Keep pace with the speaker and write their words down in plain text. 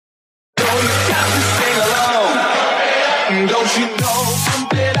got to sing along. Don't you know?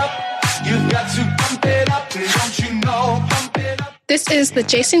 Pump it up. You've got to pump it up. Don't you know? Pump it up. This is the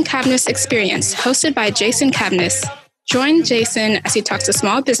Jason Cavness Experience, hosted by Jason Cavness. Join Jason as he talks to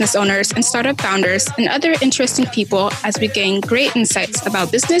small business owners and startup founders and other interesting people as we gain great insights about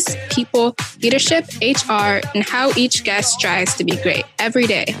business, people, leadership, HR, and how each guest strives to be great every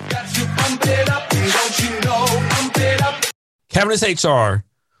day. Cavness HR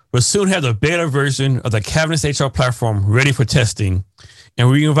will soon have the beta version of the Cavness HR platform ready for testing, and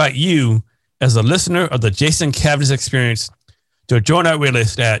we invite you, as a listener of the Jason Cavness Experience, to join our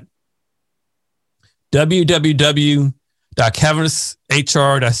waitlist at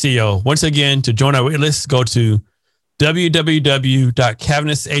www.cavnesshr.co. Once again, to join our waitlist, go to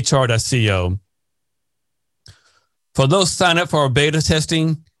www.cavnesshr.co. For those sign up for our beta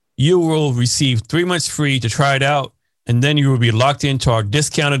testing, you will receive 3 months free to try it out, and then you will be locked into our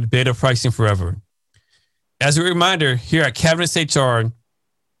discounted beta pricing forever. As a reminder, here at Cavness HR,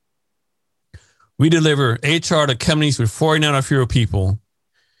 we deliver HR to companies with 49 or fewer people.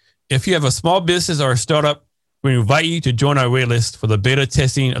 If you have a small business or a startup, we invite you to join our waitlist for the beta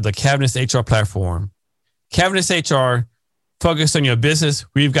testing of the Cavness HR platform. Cavness HR, focus on your business.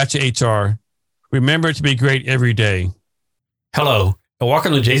 We've got your HR. Remember to be great every day. Hello, and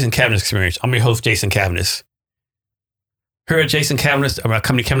welcome to Jason Cavness Experience. I'm your host, Jason Cavness. Here at Jason Cavness, our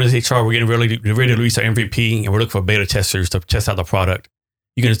company Cavness HR, we're getting ready to release our MVP, and we're looking for beta testers to test out the product.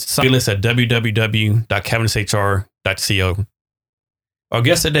 You can sign us at www.cavnesshr.co. Our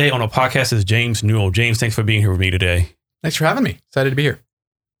guest today on our podcast is James Newell. James, thanks for being here with me today. Thanks for having me. Excited to be here.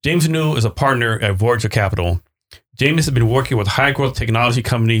 James Newell is a partner at Voyager Capital. James has been working with high-growth technology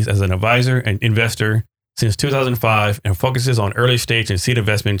companies as an advisor and investor since 2005 and focuses on early-stage and seed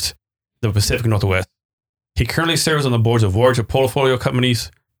investments in the Pacific Northwest. He currently serves on the boards of Voyager portfolio companies,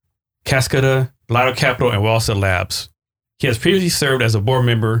 Cascada, Lido Capital, and Wellsett Labs. He has previously served as a board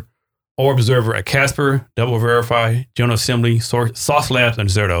member or observer at Casper, Double Verify, General Assembly, Sauce Labs, and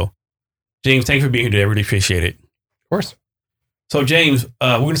Zerto. James, thank you for being here today. I really appreciate it. Of course. So, James,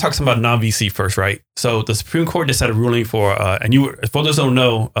 we're going to talk some about non-VC first, right? So, the Supreme Court just had a ruling for, and you, for those who don't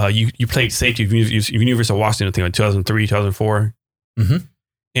know, you played safety at University of Washington, I think, in 2003, 2004. Mm-hmm.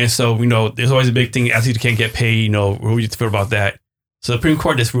 And so, there's always a big thing, athletes can't get paid, what do you feel about that? So the Supreme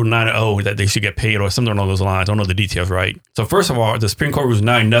Court just ruled 9-0 that they should get paid or something along those lines. I don't know the details, right? So first of all, the Supreme Court rules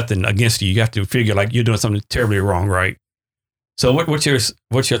 9-0 against you. You have to figure like you're doing something terribly wrong, right? So what's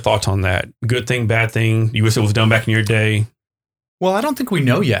your thoughts on that? Good thing, bad thing? You wish it was done back in your day? Well, I don't think we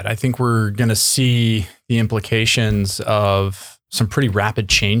know yet. I think we're going to see the implications of some pretty rapid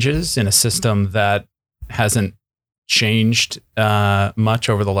changes in a system that hasn't changed much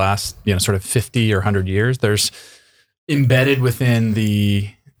over the last, sort of 50 or 100 years. There's embedded within the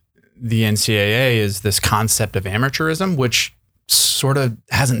NCAA is this concept of amateurism, which sort of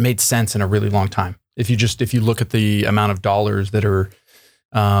hasn't made sense in a really long time. If you look at the amount of dollars that are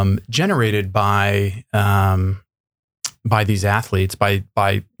generated by these athletes, by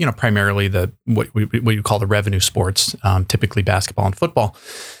primarily what you call the revenue sports, typically basketball and football,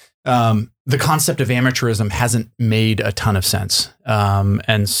 the concept of amateurism hasn't made a ton of sense,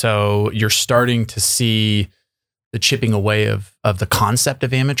 and so you're starting to see the chipping away of the concept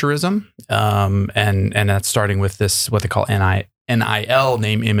of amateurism. And that's starting with this, what they call NIL,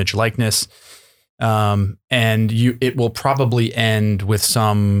 name, image, likeness. And it will probably end with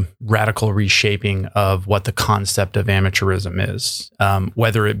some radical reshaping of what the concept of amateurism is.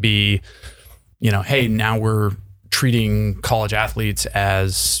 Whether it be, hey, now we're treating college athletes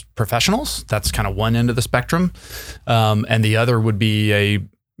as professionals. That's kind of one end of the spectrum. And the other would be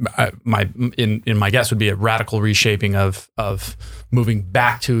my guess would be a radical reshaping of moving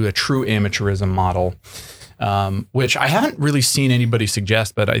back to a true amateurism model, which I haven't really seen anybody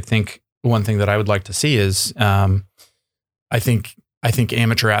suggest. But I think one thing that I would like to see is I think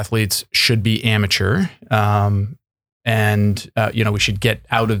amateur athletes should be amateur, and we should get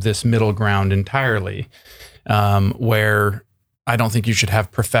out of this middle ground entirely, where I don't think you should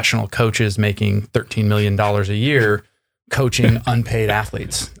have professional coaches making $13 million a year coaching unpaid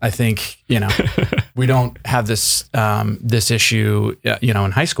athletes. I think, we don't have this issue,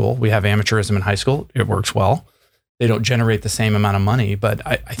 in high school. We have amateurism in high school. It works well. They don't generate the same amount of money, but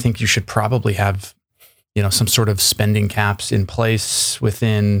I think you should probably have, some sort of spending caps in place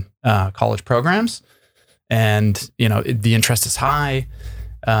within college programs. And, the interest is high.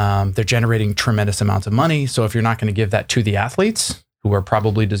 They're generating tremendous amounts of money. So if you're not going to give that to the athletes who are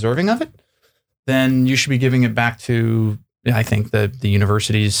probably deserving of it, then you should be giving it back to, I think, the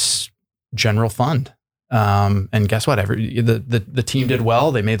university's general fund. And guess what? The team did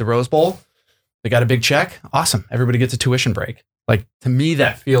well. They made the Rose Bowl. They got a big check. Awesome. Everybody gets a tuition break. Like, to me,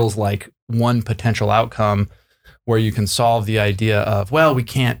 that feels like one potential outcome where you can solve the idea of, well, we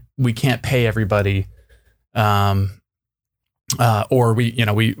can't pay everybody. Or we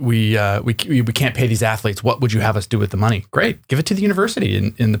can't pay these athletes. What would you have us do with the money? Great. Give it to the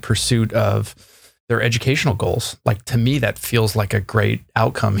university in the pursuit of their educational goals. Like, to me, that feels like a great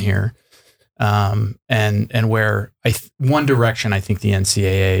outcome here. And where one direction I think the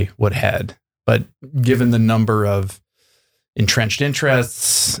NCAA would head, but given the number of entrenched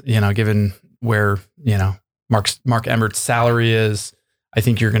interests, given where, Mark Emmert's salary is, I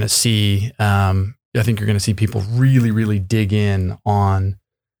think you're going to see, people really, really dig in on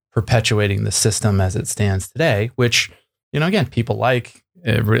perpetuating the system as it stands today, which, again, people like.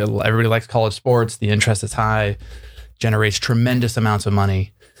 Everybody likes college sports. The interest is high, generates tremendous amounts of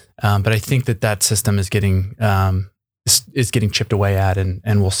money. But I think that system is getting chipped away at,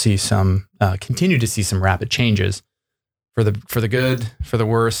 and we'll see continue to see some rapid changes for the good, for the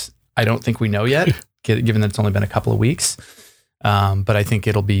worse. I don't think we know yet, given that it's only been a couple of weeks. But I think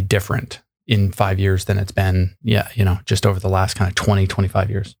it'll be different in 5 years than it's been, just over the last kind of 20,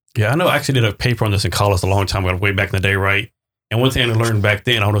 25 years. Yeah, I know I actually did a paper on this in college a long time ago, way back in the day, right? And one thing I learned back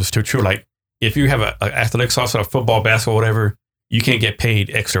then, I don't know if it's too true, like if you have an athletic scholarship, or football, basketball, whatever, you can't get paid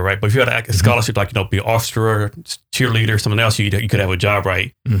extra, right? But if you had a scholarship, like, be an orchestra, cheerleader, someone else, you could have a job,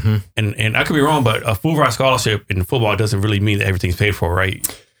 right? Mm-hmm. And I could be wrong, but a full ride scholarship in football doesn't really mean that everything's paid for, right?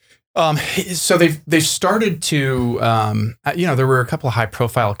 So they've started to, there were a couple of high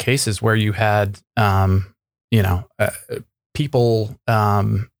profile cases where you had, people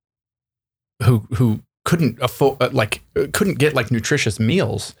who couldn't afford, couldn't get like nutritious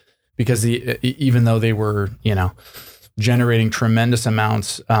meals because even though they were, generating tremendous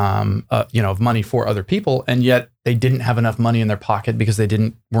amounts, of money for other people, and yet they didn't have enough money in their pocket because they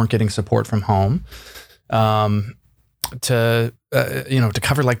weren't getting support from home, to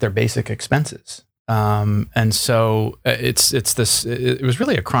cover like their basic expenses. And so it was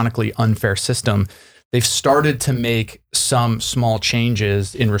really a chronically unfair system. They've started to make some small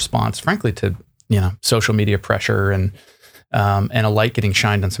changes in response, frankly, to, social media pressure and a light getting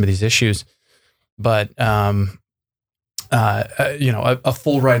shined on some of these issues. But, a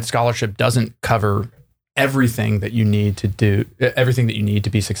full ride scholarship doesn't cover everything that you need to do, everything that you need to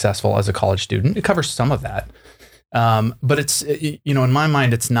be successful as a college student. It covers some of that. But it's, in my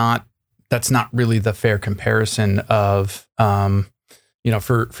mind, that's not really the fair comparison of, for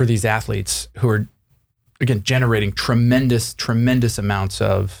these athletes who are, again, generating tremendous amounts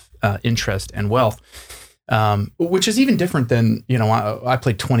of interest and wealth, which is even different than, I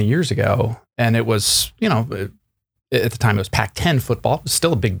played 20 years ago, and it was, at the time it was Pac-10 football. It was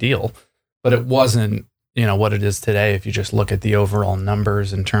still a big deal, but it wasn't, what it is today. If you just look at the overall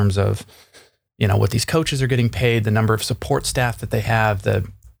numbers in terms of, what these coaches are getting paid, the number of support staff that they have, the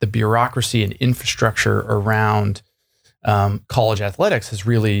bureaucracy and infrastructure around college athletics has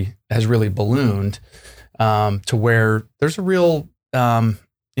really ballooned to where there's a real,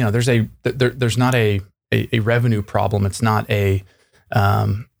 there's not a revenue problem. It's not they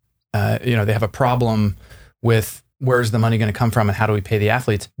have a problem with where's the money going to come from and how do we pay the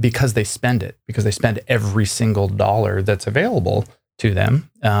athletes, because they spend every single dollar that's available to them,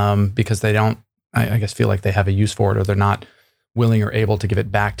 because they don't, I guess, feel like they have a use for it, or they're not willing or able to give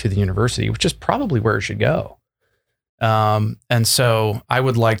it back to the university, which is probably where it should go. And so I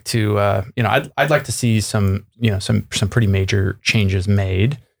would like to, I'd like to see some pretty major changes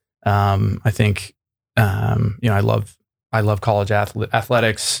made. I think, I love college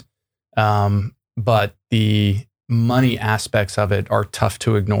athletics, but the money aspects of it are tough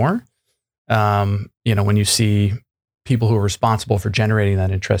to ignore. When you see people who are responsible for generating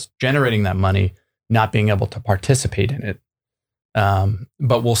that interest, generating that money, not being able to participate in it.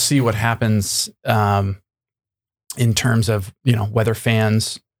 But we'll see what happens in terms of, whether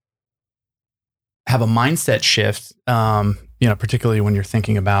fans have a mindset shift, particularly when you're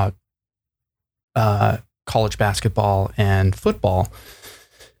thinking about college basketball and football.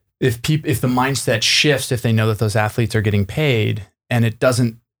 If the mindset shifts, if they know that those athletes are getting paid, and it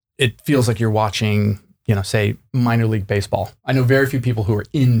feels like you're watching, say minor league baseball. I know very few people who are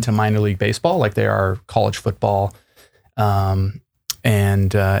into minor league baseball like they are college football, and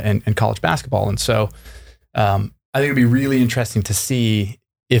college basketball. And so, I think it'd be really interesting to see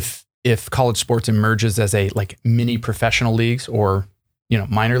if college sports emerges as a like mini professional leagues or,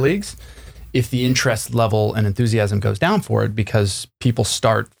 minor leagues, if the interest level and enthusiasm goes down for it, because people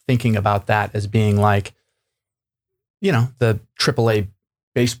start thinking about that as being like, the AAA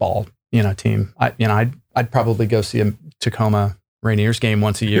baseball, team. I'd probably go see a Tacoma Rainier's game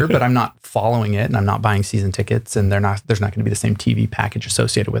once a year, but I'm not following it and I'm not buying season tickets, and there's not going to be the same TV package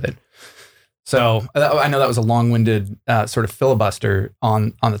associated with it. So I know that was a long-winded sort of filibuster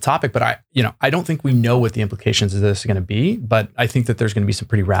on the topic, but I don't think we know what the implications of this are going to be, but I think that there's going to be some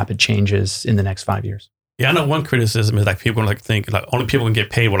pretty rapid changes in the next 5 years. Yeah, I know one criticism is like people like think like only people can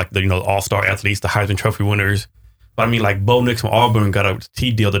get paid were like the all-star athletes, the Heisman Trophy winners. But I mean, like Bo Nix from Auburn got a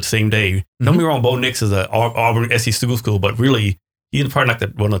T deal the same day. Don't be wrong, Bo Nix is an Auburn SEC school, but really he's probably like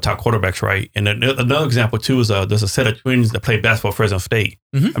one of the top quarterbacks, right? And another example too is there's a set of twins that play basketball at Fresno State.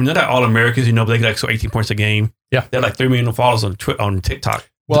 I mean, they're not all Americans, but they get like 18 points a game. Yeah, they're like 3 million followers on TikTok.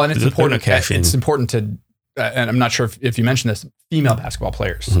 Well, and it's important. It's important to. And I'm not sure if you mentioned this, female basketball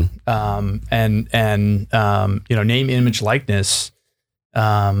players, and name, image, likeness,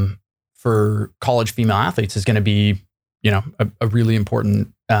 for college female athletes is going to be, a really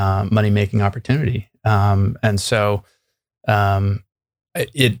important money making opportunity. And so, I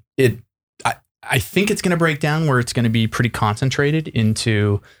think it's going to break down where it's going to be pretty concentrated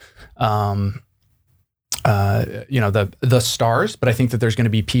into, the stars, but I think that there's going to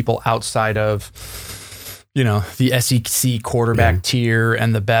be people outside of, the SEC quarterback tier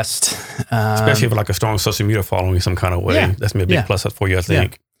and the best, especially if like a strong social media following in some kind of way. Yeah. That's gonna be a big plus for you, I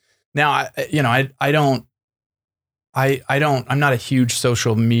think. Yeah. Now, I'm not a huge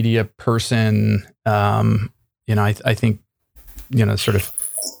social media person. I think, sort of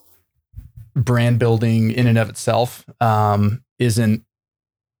brand building in and of itself, isn't,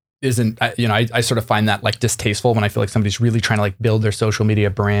 I sort of find that like distasteful when I feel like somebody's really trying to like build their social media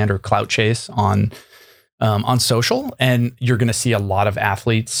brand or clout chase on social, and you're going to see a lot of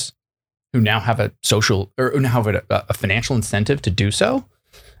athletes who now have a social or now have a financial incentive to do so.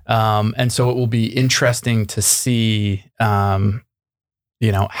 And so it will be interesting to see, how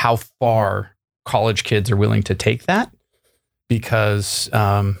far college kids are willing to take that, because,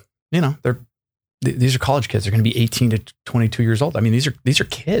 these are college kids. They're going to be 18 to 22 years old. I mean, these are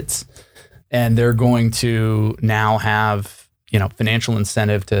kids, and they're going to now have, financial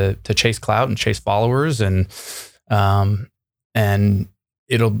incentive to chase clout and chase followers. And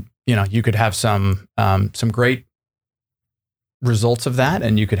it'll, you could have some great results of that.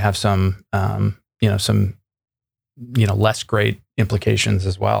 And you could have some less great implications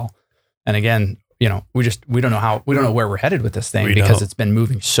as well. And again, we don't know where we're headed with this thing, because it's been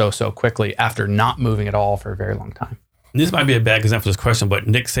moving so quickly after not moving at all for a very long time. This might be a bad example of this question, but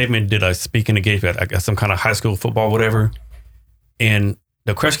Nick Saban did a speaking engagement at some kind of high school football, whatever. And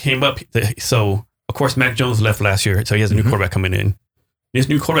the question came up. So, of course, Mac Jones left last year, so he has a new quarterback coming in. This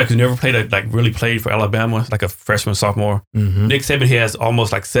new quarterback who's never really played for Alabama, like a freshman, sophomore. Nick Saban has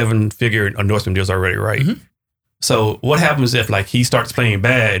almost like 7-figure endorsement deals already, right? So what happens if like he starts playing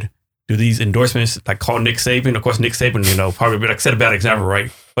bad? Do these endorsements like call Nick Saban? Of course, Nick Saban, probably like set a bad example,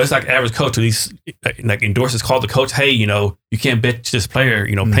 right? But it's like average coach. Do these like endorsers call the coach, hey, you can't bet this player,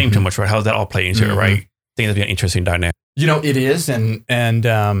 paying too much, right? How does that all play into it, right? I think that'd be an interesting dynamic. It is, and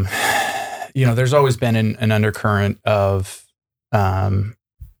there's always been an undercurrent of, boosterism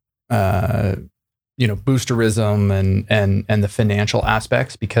and the financial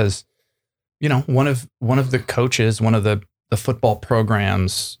aspects, because, one of the coaches, one of the football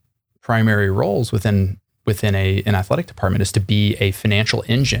program's primary roles within an athletic department is to be a financial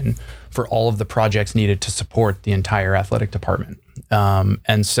engine for all of the projects needed to support the entire athletic department.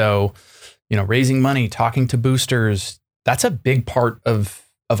 And so, raising money, talking to boosters, that's a big part of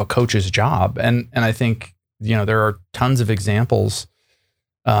a coach's job. And I think, there are tons of examples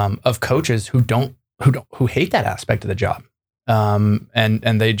of coaches who hate that aspect of the job.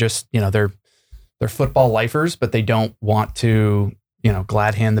 And they just, they're football lifers, but they don't want to,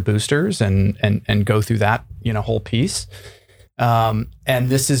 glad hand the boosters and go through that, whole piece. And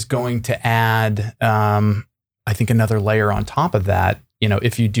this is going to add, I think, another layer on top of that.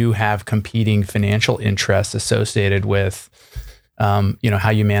 If you do have competing financial interests associated with,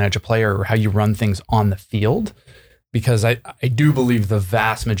 how you manage a player or how you run things on the field, because I do believe the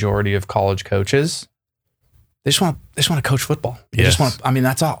vast majority of college coaches, they just want to coach football. They just want.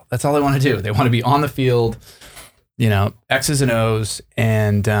 That's all they want to do. They want to be on the field, X's and O's,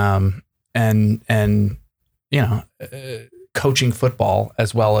 and coaching football,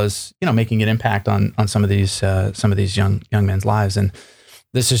 as well as making an impact on some of these young men's lives. And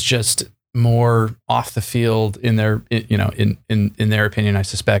this is just more off the field in their in their opinion, I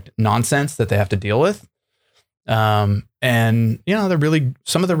suspect, nonsense that they have to deal with. And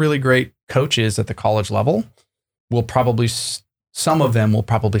some of the really great coaches at the college level will probably, some of them will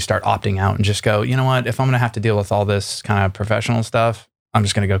probably start opting out and just go, you know what, if I'm going to have to deal with all this kind of professional stuff, I'm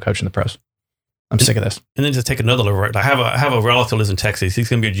just going to go coach in the pros. I'm sick of this. And then just take another level, right? I have a relative who lives in Texas. He's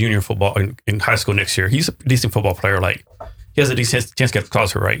going to be a junior in football in high school next year. He's a decent football player. Like, he has a decent chance to get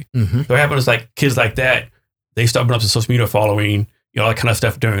across, right? Mm-hmm. So what happens is, like, kids like that, they start building up some social media following, all that kind of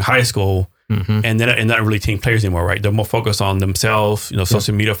stuff during high school. Mm-hmm. And they're not really team players anymore, right? They're more focused on themselves,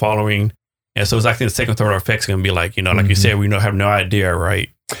 social media following. And so it's like the second, third effect's going to be like, like you said, we have no idea, right?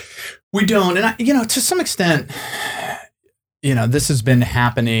 We don't. And, to some extent, this has been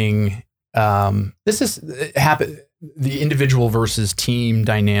happening. The individual versus team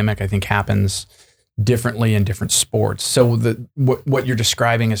dynamic, I think, happens differently in different sports. So what you're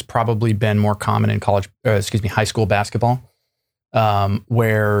describing has probably been more common in high school basketball,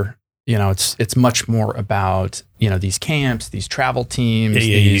 where it's much more about these camps, these travel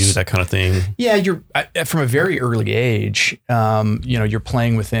teams, that kind of thing. Yeah, you're from a very early age. You're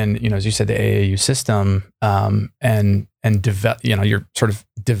playing within as you said, the AAU system, and you're sort of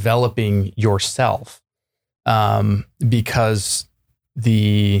developing yourself, because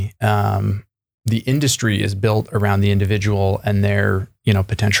the industry is built around the individual and their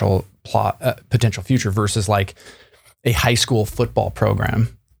potential future versus like a high school football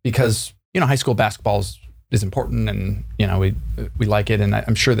program, because high school basketball is important, and we like it, and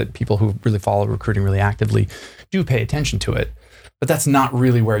I'm sure that people who really follow recruiting really actively do pay attention to it. But that's not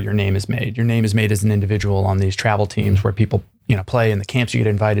really where your name is made. Your name is made as an individual on these travel teams where people play, and the camps you get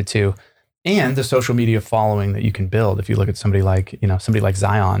invited to, and the social media following that you can build. If you look at somebody like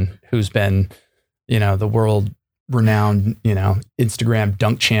Zion, who's been the world renowned, Instagram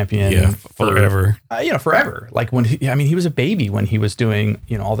dunk champion forever. Forever. Like he was a baby when he was doing,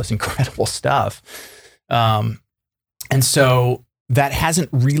 all this incredible stuff. And so that hasn't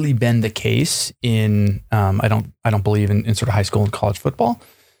really been the case in, I don't believe in sort of high school and college football,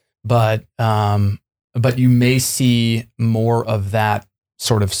 but you may see more of that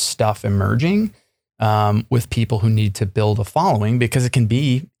sort of stuff emerging, with people who need to build a following, because it can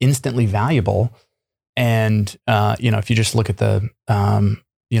be instantly valuable. And, if you just look at the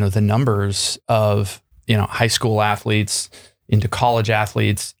numbers of, high school athletes into college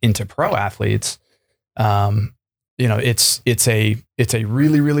athletes into pro athletes, it's a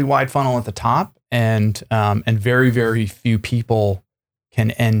really, really wide funnel at the top, and very, very few people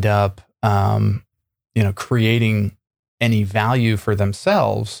can end up, creating any value for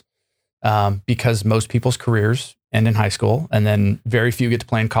themselves, because most people's careers end in high school, and then very few get to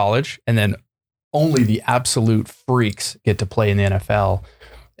play in college, and then only the absolute freaks get to play in the NFL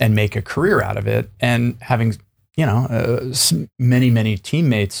and make a career out of it. And having, many, many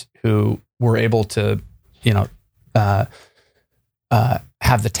teammates who were able to, have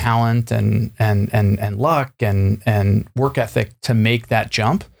the talent and luck and work ethic to make that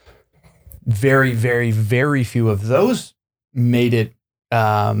jump. Very, very, very few of those made it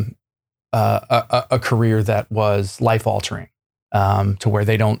a career that was life altering. To where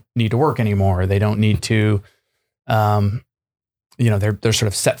they don't need to work anymore. They don't need to, they're sort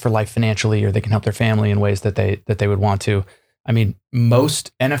of set for life financially, or they can help their family in ways that they would want to. I mean,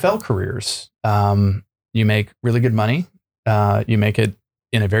 most NFL careers, you make really good money. You make it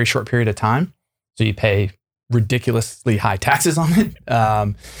in a very short period of time. So you pay ridiculously high taxes on it.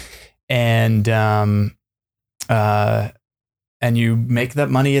 And you make that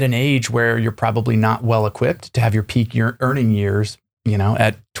money at an age where you're probably not well equipped to have your peak earning years,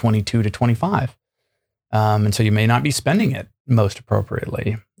 at 22 to 25. And so you may not be spending it most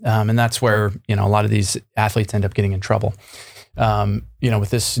appropriately. And that's where, a lot of these athletes end up getting in trouble. With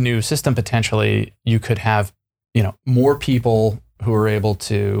this new system, potentially you could have, more people who are able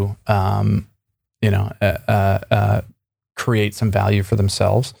to, create some value for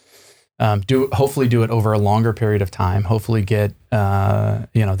themselves. Hopefully do it over a longer period of time. Hopefully get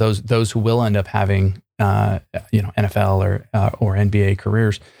those who will end up having NFL or NBA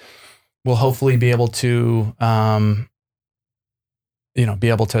careers will hopefully be able to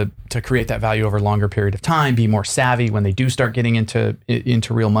create that value over a longer period of time. Be more savvy when they do start getting into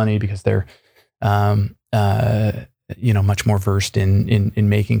real money, because they're much more versed in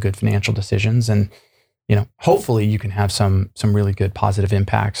making good financial decisions. And hopefully you can have some really good positive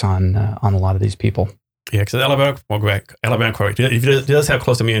impacts on a lot of these people. Yeah, because Alabama, correct. If it does have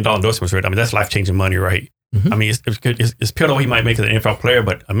close to $1 million endorsements, right? I mean, that's life-changing money, right? Mm-hmm. I mean, it's pivotal he might make it an NFL player,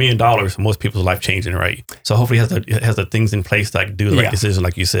 but $1 million for most people is life-changing, right? So hopefully it has the things in place to do the right decision,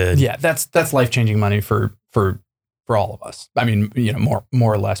 like you said. Yeah, that's life-changing money for all of us. I mean,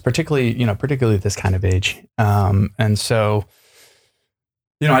 more or less, particularly this kind of age. And so,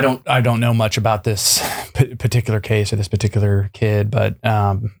 I don't know much about this particular case or this particular kid, but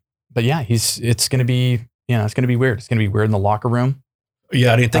yeah, it's going to be weird. It's going to be weird in the locker room.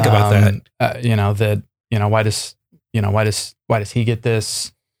 Yeah, I didn't think about that. Why does he get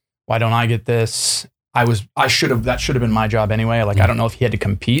this? Why don't I get this? That should have been my job anyway. Like, I don't know if he had to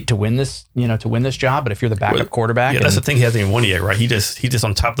compete to win this job, but if you're the backup quarterback. Yeah, that's the thing. He hasn't even won it yet, right? He's just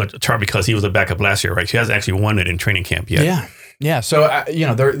on top of the chart because he was a backup last year, right? He hasn't actually won it in training camp yet. Yeah. Yeah. So,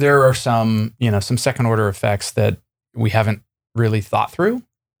 there are some second order effects that we haven't really thought through.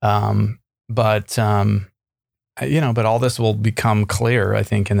 But all this will become clear, I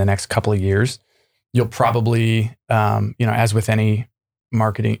think, in the next couple of years. You'll probably, as with any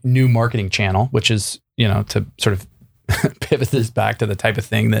new marketing channel, which is, to sort of pivot this back to the type of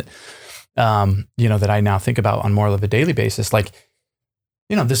thing that, that I now think about on more of a daily basis. Like,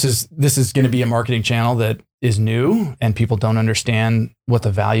 this is going to be a marketing channel that is new and people don't understand what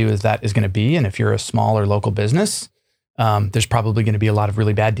the value is going to be. And if you're a small or local business, there's probably going to be a lot of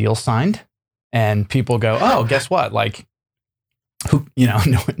really bad deals signed, and people go, oh, guess what? Like,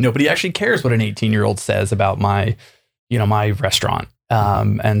 nobody actually cares what an 18-year-old says about my restaurant.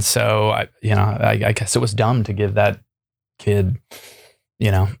 And so I guess it was dumb to give that kid,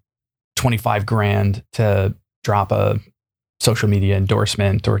 $25,000 to drop a social media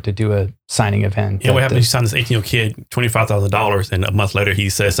endorsement or to do a signing event. Yeah, what happens if you sign this 18-year-old kid $25,000 and a month later he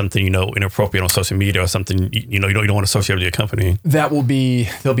says something, inappropriate on social media or something, you don't want to associate with your company? There'll be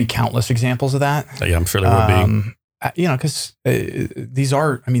countless examples of that. Yeah, I'm sure there will be. Because these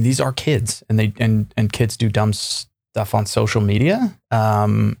are kids, and kids do dumb stuff on social media.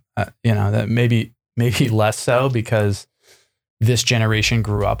 That maybe less so because this generation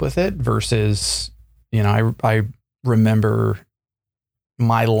grew up with it versus, I remember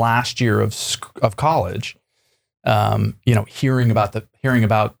my last year of college, hearing about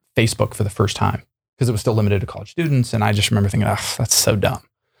Facebook for the first time because it was still limited to college students, and I just remember thinking, oh, that's so dumb.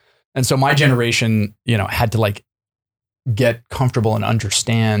 And so my generation, had to like get comfortable and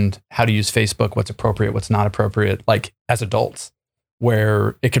understand how to use Facebook, what's appropriate, what's not appropriate, like as adults,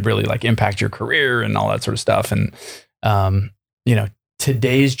 where it could really like impact your career and all that sort of stuff. And,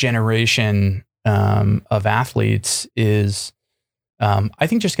 today's generation of athletes is, I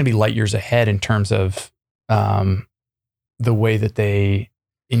think, just going to be light years ahead in terms of the way that they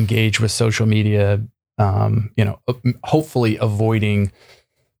engage with social media, hopefully avoiding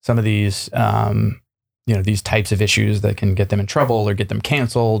some of these, these types of issues that can get them in trouble or get them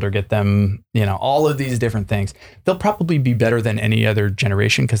canceled or get them, all of these different things. They'll probably be better than any other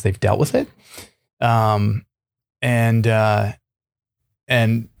generation because they've dealt with it.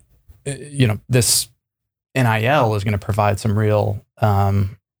 This NIL is going to provide some real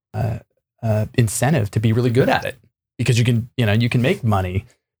incentive to be really good at it, because you can make money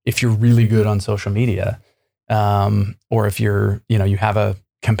if you're really good on social media, or if you're, you have a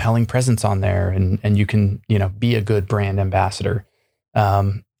compelling presence on there and you can, be a good brand ambassador.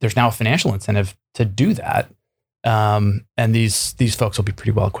 There's now a financial incentive to do that. And these folks will be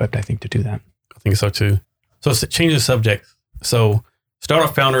pretty well equipped, I think, to do that. I think so too. So change the subject. So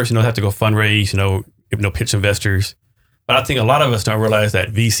startup founders, have to go fundraise, pitch investors. But I think a lot of us don't realize that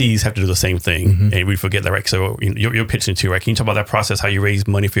VCs have to do the same thing, and we forget that, right? So you're pitching too, right? Can you talk about that process, how you raise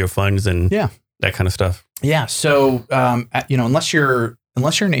money for your funds and that kind of stuff? Yeah. So, unless you're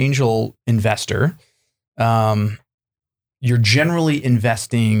an angel investor, you're generally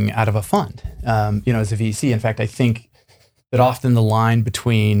investing out of a fund, as a VC. In fact, I think that often the line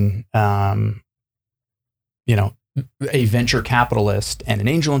between, a venture capitalist and an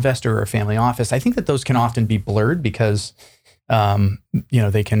angel investor or a family office, I think that those can often be blurred because,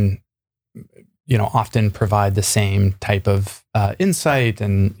 they can, often provide the same type of insight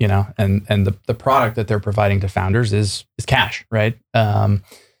and, and the product that they're providing to founders is cash, right? And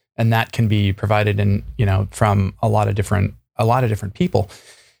that can be provided from a lot of different people.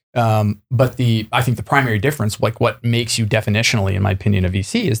 But I think the primary difference, like what makes you definitionally, in my opinion, a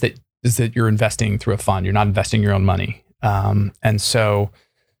VC is that you're investing through a fund. You're not investing your own money. And so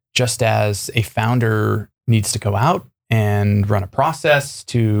just as a founder needs to go out and run a process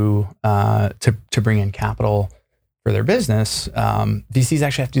to bring in capital for their business, VCs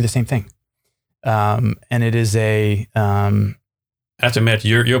actually have to do the same thing. And it is I have to imagine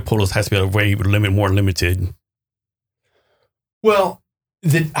your pool has to be a way more limited. Well,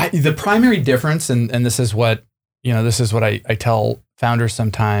 the primary difference, and this is what I tell founders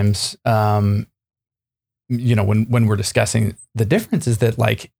sometimes, when we're discussing the difference, is that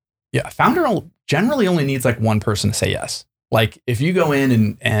a founder generally only needs one person to say yes. Like if you go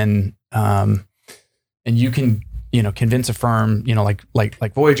in and you can, convince a firm,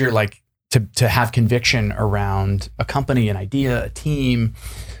 like Voyager, to have conviction around a company, an idea, a team,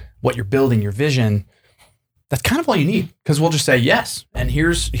 what you're building, your vision, that's kind of all you need, because we'll just say yes, and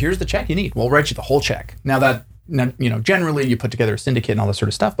here's the check you need. We'll write you the whole check. Now, generally you put together a syndicate and all this sort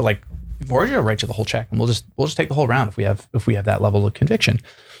of stuff, but like Voyager will write you the whole check, and we'll just take the whole round if we have that level of conviction.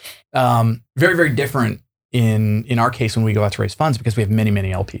 Very, very different in our case when we go out to raise funds, because we have many,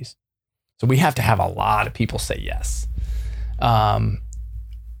 many LPs. So we have to have a lot of people say yes.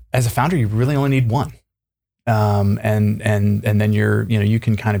 As a founder, you really only need one. And then you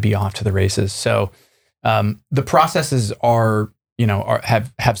can kind of be off to the races. So the processes have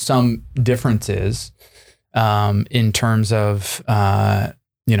some differences in terms of how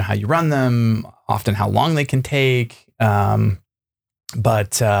you run them, often how long they can take. But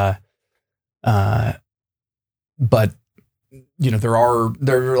there are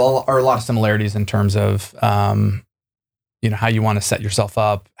a lot of similarities in terms of how you want to set yourself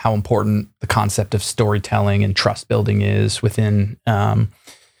up, how important the concept of storytelling and trust building is within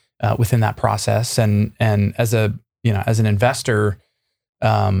that process. And as an investor,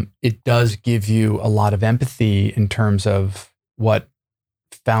 it does give you a lot of empathy in terms of what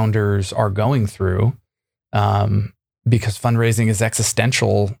founders are going through, because fundraising is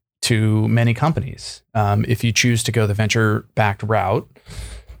existential to many companies. If you choose to go the venture-backed route,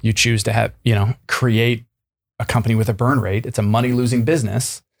 you choose to create a company with a burn rate. It's a money-losing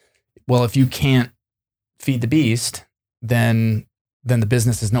business. Well, if you can't feed the beast, then the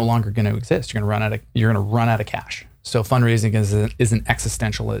business is no longer going to exist. You're going to run out of cash. So fundraising is an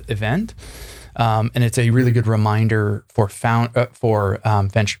existential event, and it's a really good reminder for venture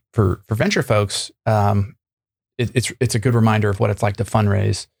folks. It's a good reminder of what it's like to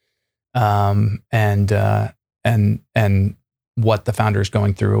fundraise, and what the founder is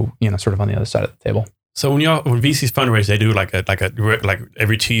going through, sort of on the other side of the table. So when VCs fundraise, they do like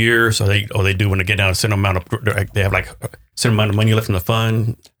every 2 years, or they do when they get down a certain amount of, they have like a certain amount of money left in the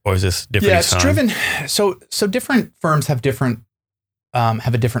fund, or is this different? Yeah, it's driven. So different firms have a different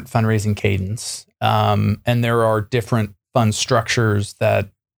fundraising cadence, and there are different fund structures that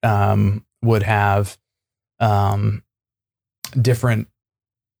would have a different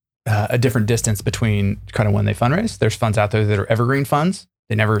distance between kind of when they fundraise. There's funds out there that are evergreen funds.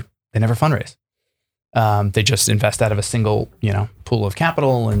 They never fundraise. They just invest out of a single, pool of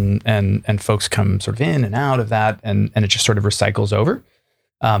capital, and folks come sort of in and out of that, and it just sort of recycles over.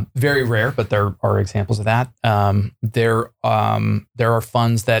 Very rare, but there are examples of that. There are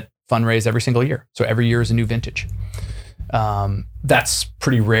funds that fundraise every single year, so every year is a new vintage. That's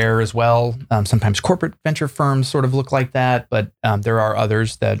pretty rare as well. Sometimes corporate venture firms sort of look like that, but there are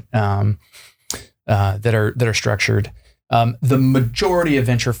others that are structured. The majority of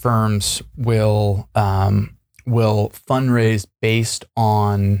venture firms will fundraise based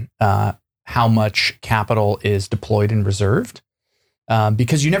on how much capital is deployed and reserved,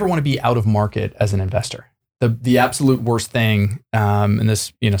 because you never want to be out of market as an investor. The absolute worst thing, and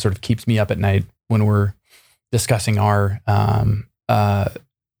this sort of keeps me up at night when we're discussing our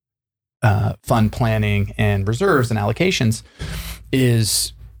fund planning and reserves and allocations,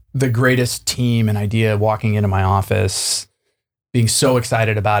 is the greatest team and idea walking into my office, being so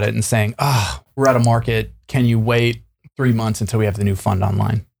excited about it and saying, we're out of market. Can you wait 3 months until we have the new fund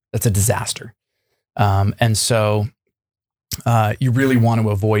online? That's a disaster. And so you really want to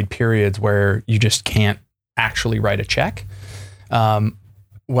avoid periods where you just can't actually write a check,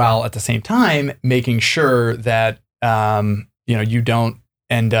 while at the same time making sure that you don't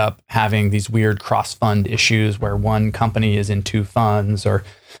end up having these weird cross-fund issues where one company is in two funds,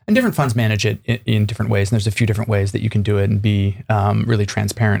 and different funds manage it in different ways. And there's a few different ways that you can do it and be really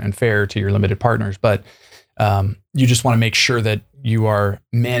transparent and fair to your limited partners. But you just want to make sure that you are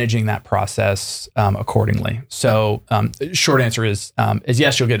managing that process accordingly. So short answer is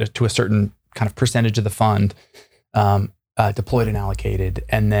yes, you'll get to a certain kind of percentage of the fund deployed and allocated,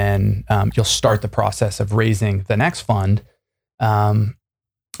 and then you'll start the process of raising the next fund,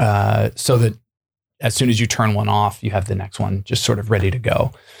 so that as soon as you turn one off, you have the next one just sort of ready to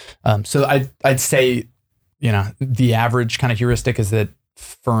go. So I'd say, the average kind of heuristic is that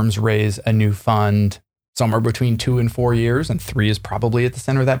firms raise a new fund somewhere between 2 and 4 years, and 3 is probably at the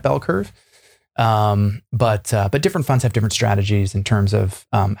center of that bell curve. But different funds have different strategies in terms of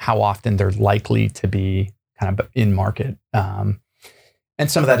how often they're likely to be kind of in market. And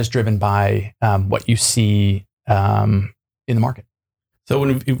some of that is driven by what you see in the market. So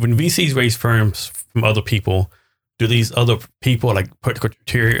when VCs raise firms from other people, do these other people like put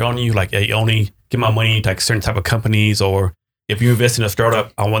criteria on you, like, hey, only give my money to like certain type of companies, or if you invest in a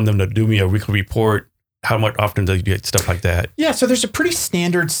startup, I want them to do me a weekly report? How much often do you get stuff like that? Yeah, so there's a pretty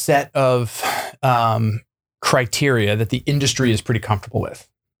standard set of criteria that the industry is pretty comfortable with.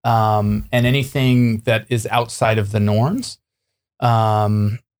 And anything that is outside of the norms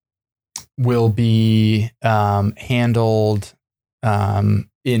will be handled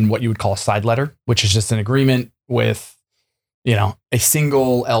in what you would call a side letter, which is just an agreement with, a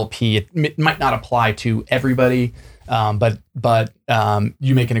single LP. It might not apply to everybody, but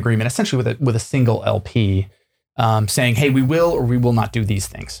you make an agreement essentially with a single LP saying, hey, we will or we will not do these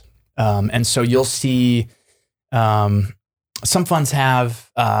things. And so you'll see some funds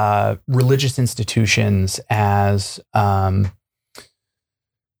have religious institutions as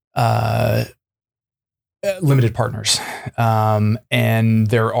limited partners. And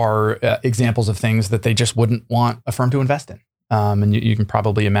there are examples of things that they just wouldn't want a firm to invest in. And you can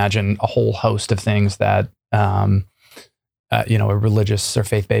probably imagine a whole host of things that, a religious or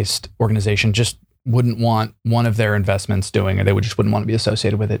faith-based organization just wouldn't want one of their investments doing, or they just wouldn't want to be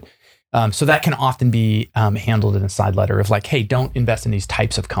associated with it. So that can often be handled in a side letter of like, hey, don't invest in these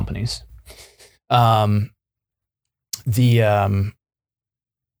types of companies.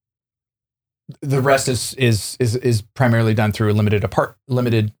 The rest is primarily done through a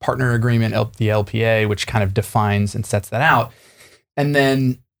limited partner agreement, the LPA, which kind of defines and sets that out. And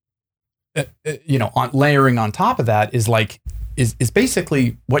then, layering on top of that is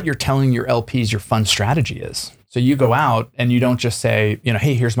basically what you're telling your LPs your fund strategy is. So you go out and you don't just say,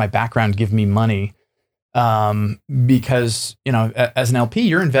 hey, here's my background, give me money, because as an LP,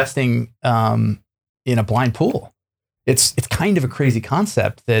 you're investing in a blind pool. It's kind of a crazy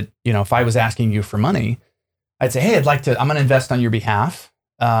concept that, if I was asking you for money, I'd say, hey, I'm going to invest on your behalf.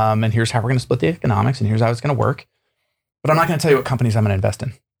 And here's how we're going to split the economics and here's how it's going to work. But I'm not going to tell you what companies I'm going to invest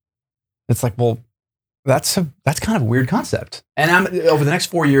in. It's like, well, that's kind of a weird concept. And over the next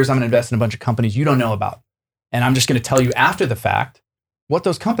 4 years, I'm going to invest in a bunch of companies you don't know about. And I'm just going to tell you after the fact what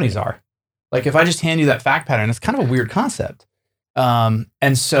those companies are. Like if I just hand you that fact pattern, it's kind of a weird concept. And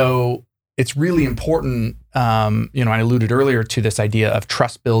so it's really important. I alluded earlier to this idea of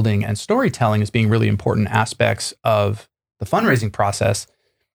trust building and storytelling as being really important aspects of the fundraising process.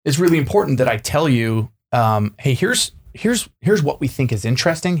 It's really important that I tell you, hey, here's what we think is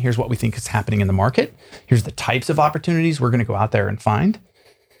interesting. Here's what we think is happening in the market. Here's the types of opportunities we're going to go out there and find.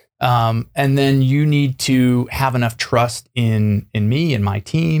 And then you need to have enough trust in me and my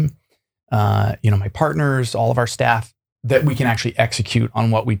team, my partners, all of our staff, that we can actually execute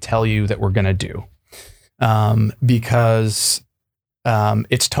on what we tell you that we're going to do. Because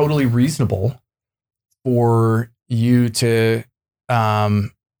it's totally reasonable for you to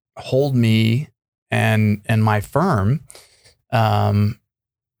hold me and my firm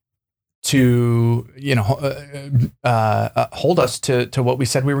to hold us to what we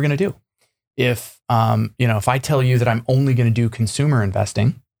said we were going to do. If I tell you that I'm only going to do consumer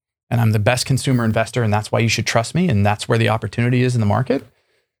investing and I'm the best consumer investor and that's why you should trust me and that's where the opportunity is in the market,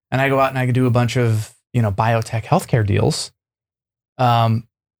 and I go out and I can do a bunch of biotech healthcare deals,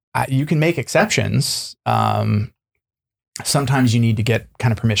 you can make exceptions. Sometimes you need to get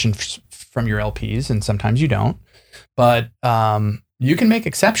kind of permission from your LPs and sometimes you don't, but you can make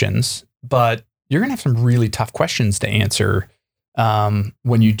exceptions, but you're going to have some really tough questions to answer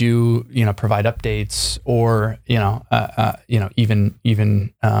when you do, provide updates or, even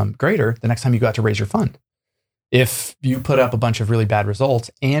greater the next time you go out to raise your fund. If you put up a bunch of really bad results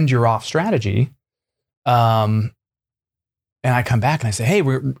and you're off strategy, and I come back and I say, hey,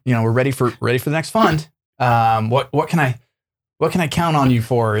 we're ready for the next fund. What can I count on you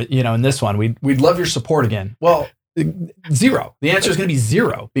for, in this one? We'd love your support again. Well, zero. The answer is going to be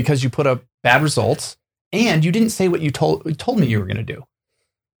zero because you put up bad results and you didn't say what you told me you were going to do.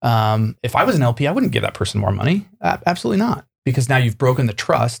 If I was an LP, I wouldn't give that person more money. Absolutely not. Because now you've broken the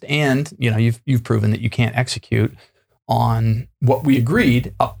trust and, you've proven that you can't execute on what we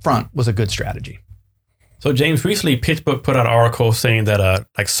agreed up front was a good strategy. So James, recently PitchBook put out an article saying that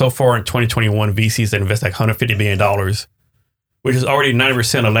so far in 2021, VCs that invest like $150 million, which is already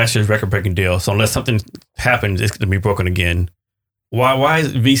 90% of last year's record-breaking deal. So unless something happens, it's going to be broken again. Why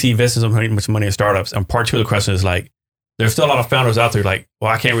is VC investing so much money in startups? And part two of the question is there's still a lot of founders out there I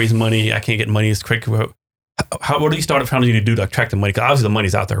can't raise money. I can't get money. It's quick. What do these startup founders need to do to attract the money? Because obviously the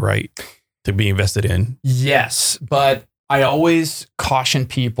money's out there, right, to be invested in. Yes, but I always caution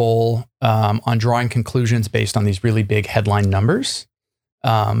people on drawing conclusions based on these really big headline numbers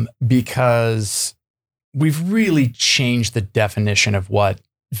because we've really changed the definition of what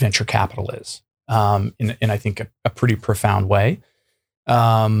venture capital is in I think a pretty profound way.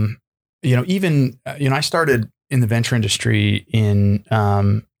 I started in the venture industry in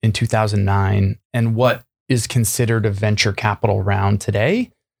 2009, and what is considered a venture capital round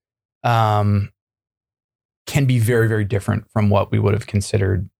today can be very, very different from what we would have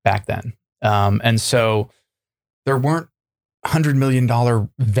considered back then. And so there weren't $100 million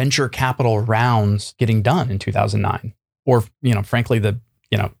venture capital rounds getting done in 2009, or, frankly,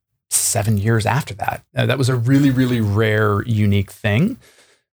 7 years after that. That was a really, really rare, unique thing.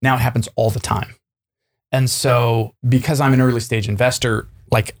 Now it happens all the time. And so because I'm an early stage investor,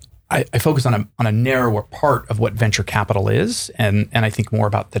 like I focus on a narrower part of what venture capital is, and I think more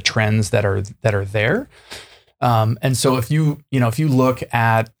about the trends that are there. And so if you look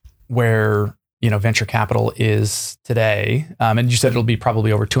at where venture capital is today, and you said it'll be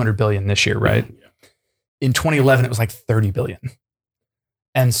probably over 200 billion this year, right? Yeah. In 2011, it was like 30 billion.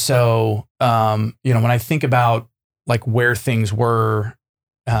 And so when I think about like where things were,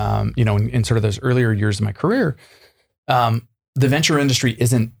 in sort of those earlier years of my career, the venture industry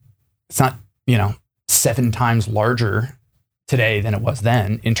it's not 7 times larger today than it was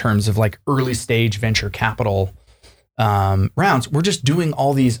then in terms of like early stage venture capital rounds. We're just doing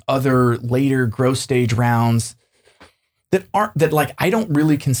all these other later growth stage rounds that I don't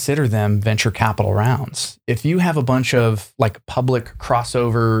really consider them venture capital rounds. If you have a bunch of like public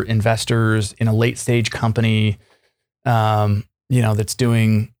crossover investors in a late stage company, that's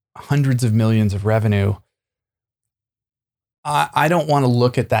doing hundreds of millions of revenue, I don't want to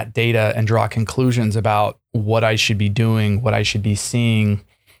look at that data and draw conclusions about what I should be doing, what I should be seeing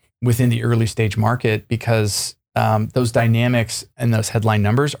within the early stage market, because those dynamics and those headline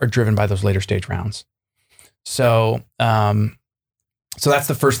numbers are driven by those later stage rounds. So that's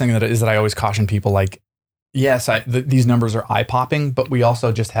the first thing that I always caution people. Like, yes, these numbers are eye popping, but we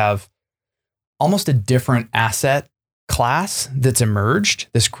also just have almost a different asset class that's emerged.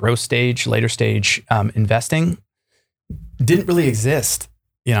 This growth stage, later stage investing didn't really exist,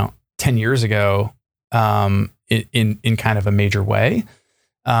 10 years ago in kind of a major way.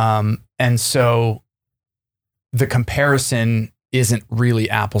 And so the comparison isn't really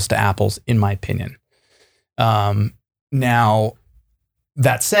apples to apples, in my opinion. Now,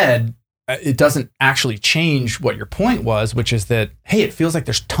 that said, it doesn't actually change what your point was, which is that, hey, it feels like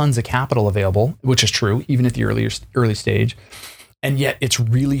there's tons of capital available, which is true, even at the early stage. And yet it's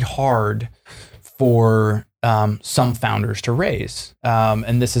really hard for some founders to raise.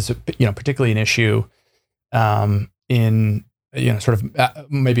 And this is, particularly an issue in, sort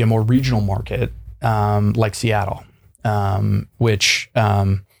of maybe a more regional market like Seattle, which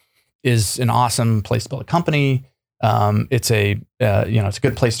is an awesome place to build a company. It's a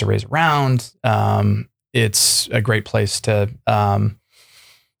good place to raise around. It's a great place to,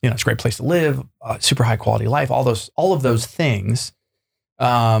 it's a great place to live, super high quality life, all of those things.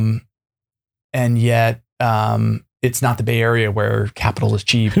 And yet, it's not the Bay Area where capital is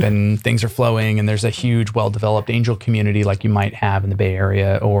cheap and things are flowing and there's a huge, well-developed angel community like you might have in the Bay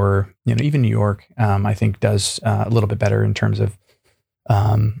Area, or, even New York, I think does a little bit better in terms of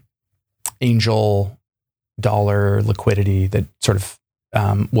angel dollar liquidity that sort of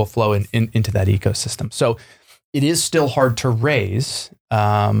will flow into that ecosystem. So it is still hard to raise,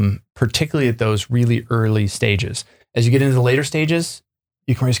 particularly at those really early stages. As you get into the later stages,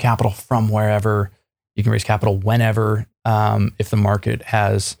 you can raise capital from wherever. You can raise capital whenever, if the market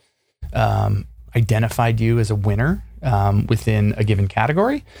has identified you as a winner within a given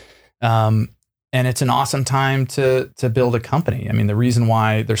category. And it's an awesome time to build a company. I mean, the reason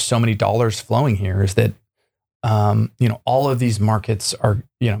why there's so many dollars flowing here is that all of these markets are,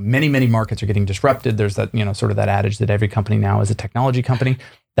 many, many markets are getting disrupted. There's that, sort of that adage that every company now is a technology company.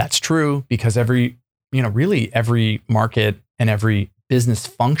 That's true because really every market and every business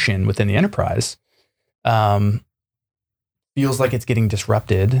function within the enterprise feels like it's getting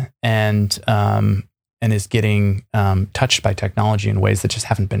disrupted and is getting touched by technology in ways that just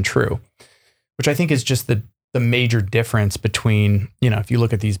haven't been true, which I think is just the major difference between, if you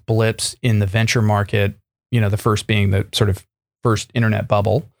look at these blips in the venture market, the first being the sort of first internet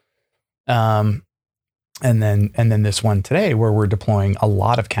bubble, and then this one today where we're deploying a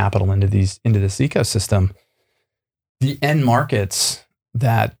lot of capital into this ecosystem. The end markets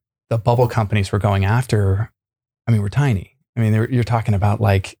that the bubble companies were going after, were tiny. You're talking about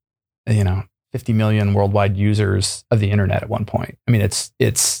 50 million worldwide users of the internet at one point. It's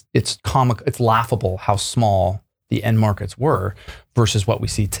comical, it's laughable how small the end markets were versus what we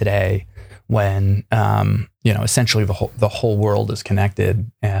see today when, essentially the whole world is connected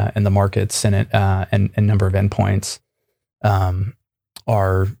and the markets and number of endpoints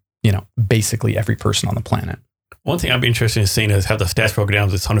are, basically every person on the planet. One thing I'd be interested in seeing is how the stats broken down.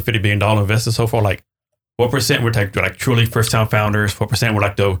 This $150 billion invested so far. Like, what percent were like truly first-time founders? What percent were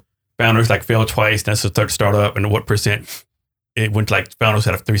like the founders failed twice, that's the third startup, and what percent it went to founders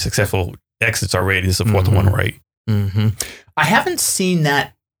that have 3 successful exits already. This is the fourth one, right? Mm-hmm. I haven't seen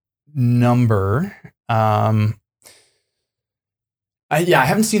that number. I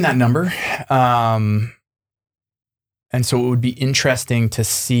haven't seen that number. And so it would be interesting to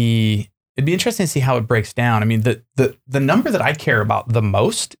see. It'd be interesting to see how it breaks down. I mean, the number that I care about the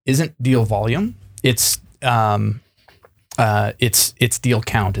most isn't deal volume. It's deal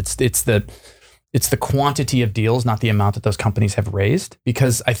count. It's the quantity of deals, not the amount that those companies have raised,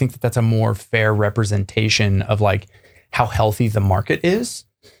 because I think that that's a more fair representation of like how healthy the market is.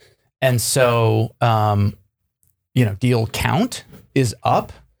 And so, deal count is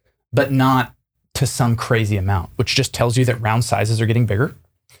up, but not to some crazy amount, which just tells you that round sizes are getting bigger.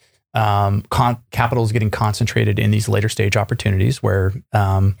 Capital is getting concentrated in these later stage opportunities where,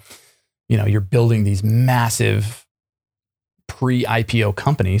 you're building these massive pre-IPO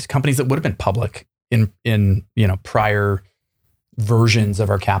companies that would have been public in prior versions of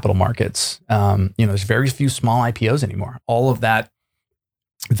our capital markets. There's very few small IPOs anymore. All of that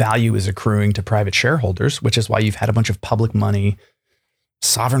value is accruing to private shareholders, which is why you've had a bunch of public money,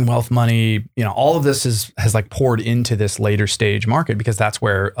 sovereign wealth money, all of this has like poured into this later stage market because that's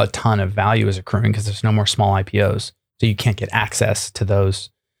where a ton of value is accruing because there's no more small IPOs. So you can't get access to those,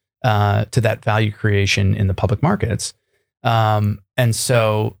 to that value creation in the public markets. And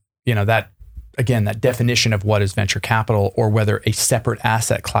so, that definition of what is venture capital or whether a separate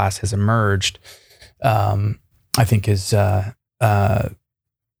asset class has emerged, I think is,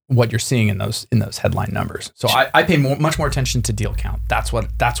 what you're seeing in those headline numbers. So I pay much more attention to deal count. That's what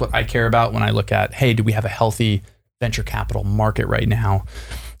I care about when I look at, hey, do we have a healthy venture capital market right now?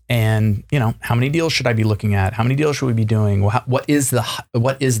 And how many deals should I be looking at? How many deals should we be doing? What is the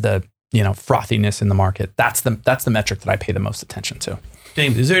frothiness in the market? That's the metric that I pay the most attention to.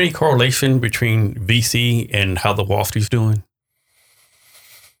 James, is there any correlation between VC and how the Wall Street's doing?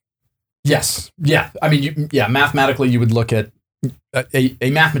 Yes. Yeah. I mean, mathematically, you would look at a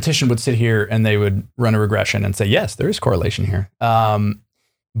mathematician would sit here and they would run a regression and say, yes, there is correlation here.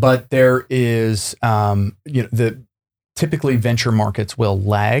 But there is, typically venture markets will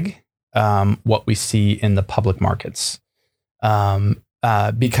lag what we see in the public markets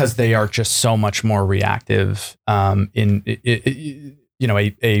because they are just so much more reactive. A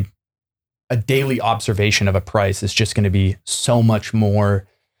daily observation of a price is just going to be so much more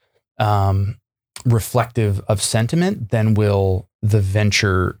reflective of sentiment than will the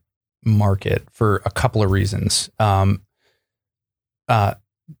venture market for a couple of reasons. The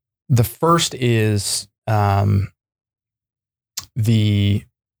first is the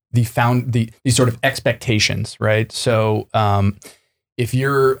sort of expectations, right? So if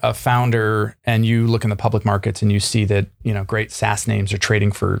you're a founder and you look in the public markets and you see that great SaaS names are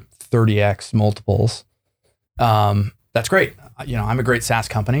trading for 30x multiples, that's great. I'm a great SaaS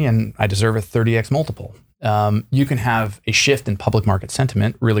company and I deserve a 30x multiple. You can have a shift in public market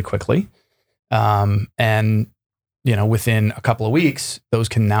sentiment really quickly. And within a couple of weeks, those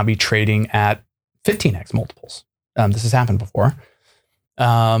can now be trading at 15x multiples. This has happened before.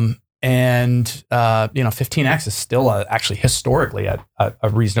 15x is still actually historically a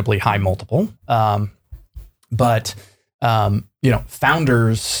reasonably high multiple. But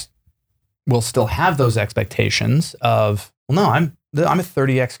founders will still have those expectations of, well, no, I'm a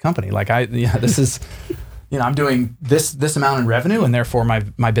 30x company. Like this is, I'm doing this amount in revenue and therefore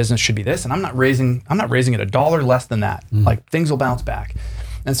my business should be this. And I'm not raising it $1 less than that. Like things will bounce back.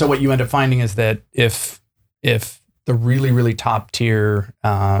 And so what you end up finding is that if the really, really top tier,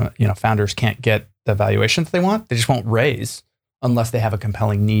 founders can't get the valuations they want, they just won't raise unless they have a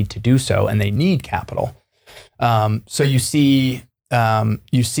compelling need to do so. And they need capital. So you see, a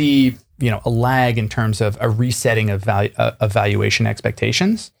lag in terms of a resetting of valuation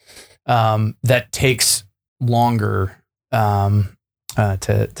expectations that takes longer to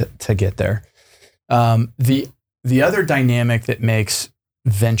get there. The other dynamic that makes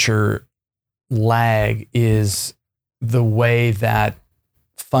venture lag is the way that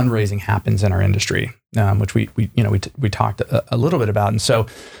fundraising happens in our industry, which we talked a little bit about, and so.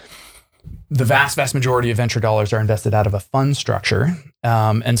 The vast majority of venture dollars are invested out of a fund structure.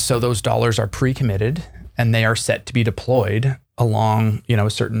 And so those dollars are pre-committed and they are set to be deployed along, a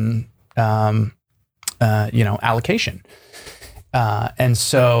certain, allocation. And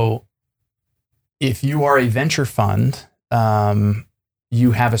so if you are a venture fund,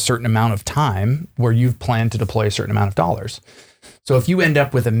 you have a certain amount of time where you've planned to deploy a certain amount of dollars. So if you end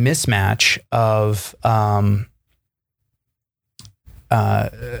up with a mismatch of,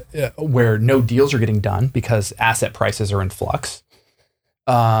 where no deals are getting done because asset prices are in flux,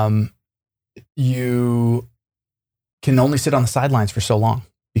 you can only sit on the sidelines for so long.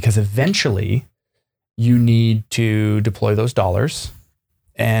 because eventually you need to deploy those dollars.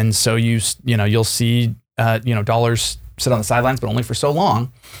 And so you'll see, dollars sit on the sidelines, but only for so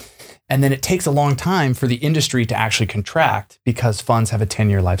long. And then it takes a long time for the industry to actually contract because funds have a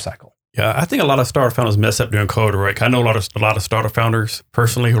 10-year life cycle. Yeah, I think a lot of startup founders mess up during COVID, right? I know a lot of startup founders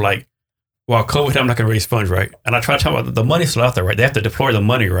personally who are like, well, COVID, I'm not going to raise funds, right? And I try to talk about the money's still out there, right? They have to deploy the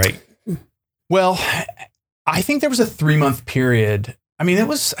money, right? Well, I think there was a 3-month period. I mean, it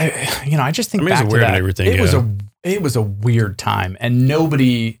was, I just think back to that. Everything, it was a weird time, and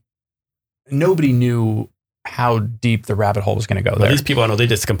nobody knew how deep the rabbit hole was going to go. Well, these people, I know, they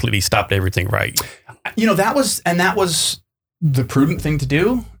just completely stopped everything, right? That was the prudent thing to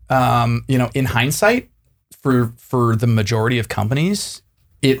do. In hindsight, for the majority of companies,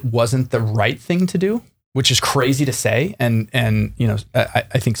 it wasn't the right thing to do, which is crazy to say. And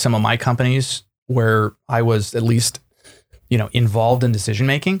I think some of my companies where I was at least, involved in decision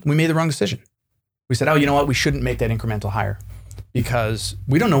making, we made the wrong decision. We said, oh, you know what? We shouldn't make that incremental hire because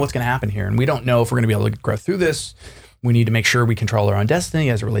we don't know what's going to happen here. And we don't know if we're going to be able to grow through this. We need to make sure we control our own destiny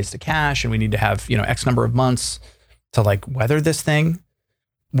as it relates to cash. And we need to have, X number of months to weather this thing.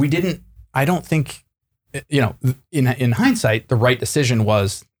 I don't think, in hindsight, the right decision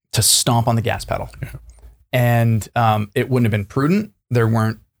was to stomp on the gas pedal. Yeah. And it wouldn't have been prudent. There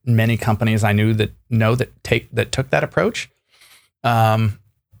weren't many companies I knew that took that approach.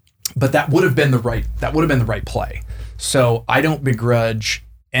 But that would have been the right play. So I don't begrudge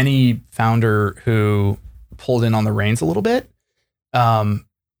any founder who pulled in on the reins a little bit in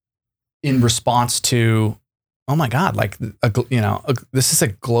response to, oh my God, this is a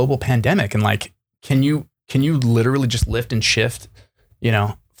global pandemic. And can you literally just lift and shift,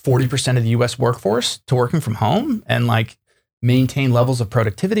 40% of the US workforce to working from home and maintain levels of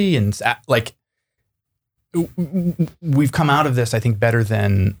productivity? And we've come out of this, I think, better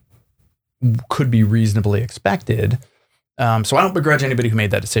than could be reasonably expected. So I don't begrudge anybody who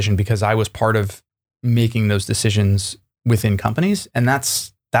made that decision because I was part of making those decisions within companies. And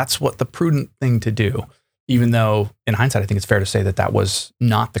that's what the prudent thing to do, even though in hindsight, I think it's fair to say that was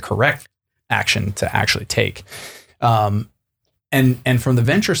not the correct action to actually take. And from the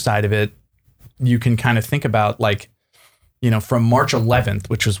venture side of it, you can kind of think about from March 11th,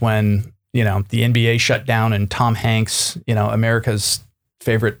 which was when, the NBA shut down and Tom Hanks, America's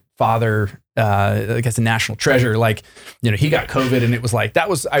favorite father, I guess a national treasure, he got COVID and it was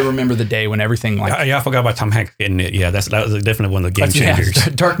I remember the day when everything I forgot about Tom Hanks getting it. Yeah, that was definitely one of the game changers.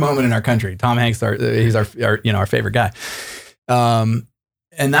 Yeah, dark moment in our country. Tom Hanks, he's our favorite guy. And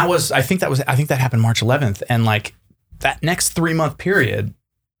I think that happened March 11th. And that next 3-month period,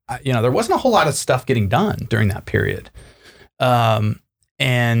 there wasn't a whole lot of stuff getting done during that period. And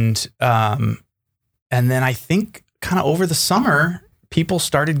then I think kind of over the summer, people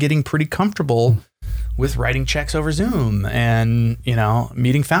started getting pretty comfortable with writing checks over Zoom and,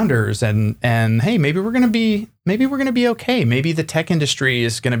 meeting founders and hey, maybe we're going to be okay. Maybe the tech industry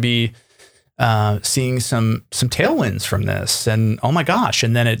is going to be seeing some tailwinds from this. And oh my gosh.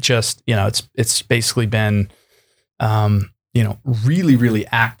 And then it just, it's basically been, really, really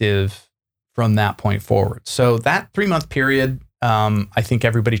active from that point forward. So that 3-month period, I think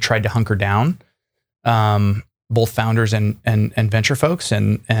everybody tried to hunker down, both founders and venture folks.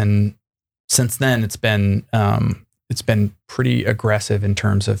 And since then it's been pretty aggressive in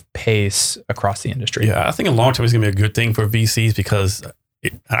terms of pace across the industry. Yeah. I think in long term, it's gonna be a good thing for VCs because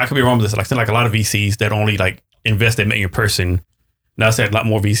I could be wrong with this. I think a lot of VCs that only invest in meeting in person. Now I said a lot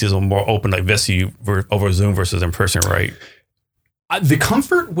more VCs are more open, invest you over Zoom versus in person, right? The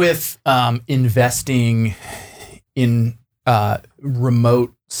comfort with investing in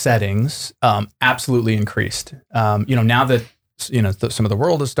remote settings absolutely increased. Now that some of the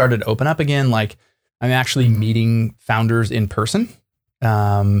world has started to open up again, I'm actually meeting founders in person,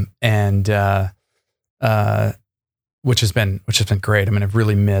 and which has been great. I mean, I've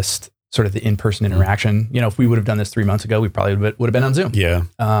really missed sort of the in-person interaction. If we would have done this 3 months ago, we probably would have been on Zoom. Yeah.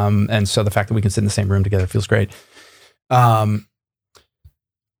 And so the fact that we can sit in the same room together feels great. I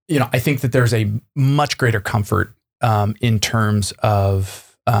think that there's a much greater comfort in terms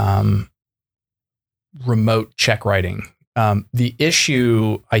of remote check writing. The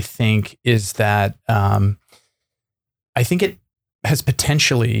issue, I think, is that I think it has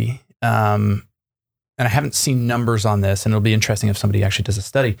potentially, and I haven't seen numbers on this, and it'll be interesting if somebody actually does a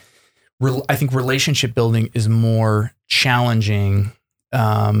study. I think relationship building is more challenging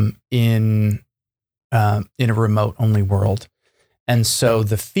in a remote only world. And so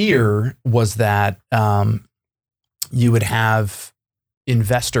the fear was that you would have,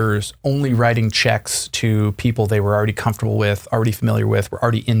 investors only writing checks to people they were already comfortable with, already familiar with, were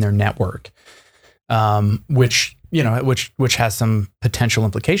already in their network, which has some potential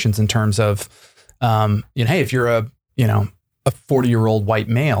implications in terms of, hey, if you're a 40-year-old white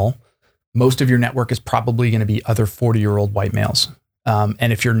male, most of your network is probably going to be other 40-year-old white males.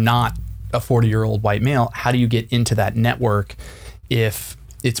 And if you're not a 40-year-old white male, how do you get into that network if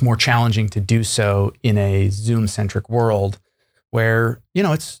it's more challenging to do so in a Zoom-centric world where,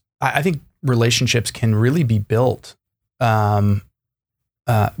 I think relationships can really be built. I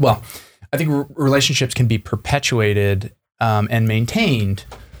think relationships can be perpetuated and maintained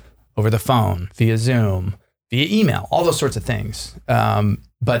over the phone, via Zoom, via email, all those sorts of things.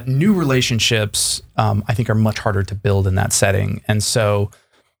 But new relationships, I think, are much harder to build in that setting. And so,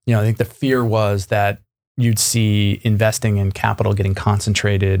 I think the fear was that you'd see investing in capital getting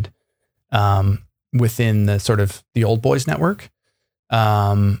concentrated within the sort of the old boys network.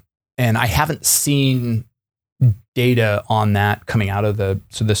 And I haven't seen data on that coming out of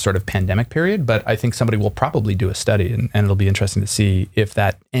this sort of pandemic period, but I think somebody will probably do a study, and it'll be interesting to see if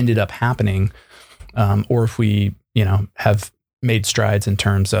that ended up happening, or if we, have made strides in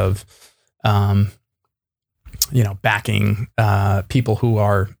terms of, backing people who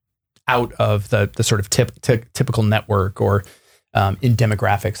are out of the sort of typical network, or in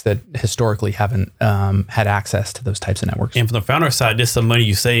demographics that historically haven't had access to those types of networks. And from the founder side, this is some money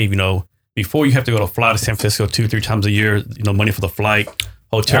you save, before you have to go to fly to San Francisco 2-3 times a year, money for the flight,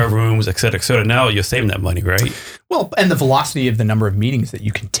 hotel rooms, et cetera, et cetera. Now you're saving that money, right? Well, and the velocity of the number of meetings that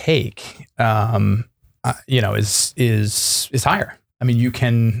you can take, is higher. I mean, you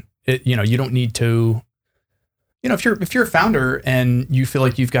can, you don't need to, if you're a founder and you feel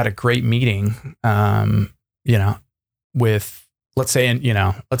like you've got a great meeting, with, let's say you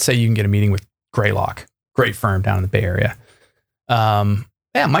can get a meeting with Greylock, great firm down in the Bay Area.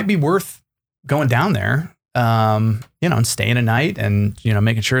 It might be worth going down there, and staying a night and,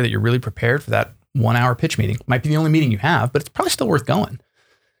 making sure that you're really prepared for that 1 hour pitch meeting. Might be the only meeting you have, but it's probably still worth going.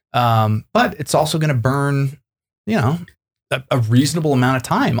 But it's also going to burn, a reasonable amount of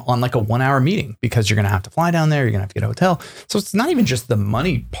time on like a 1 hour meeting, because you're going to have to fly down there. You're going to have to get a hotel. So it's not even just the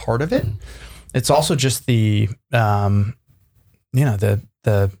money part of it. It's also just the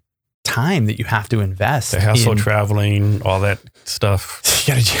time that you have to invest. The hassle, traveling, all that stuff.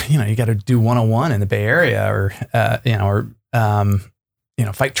 You got to do 101 in the Bay Area, or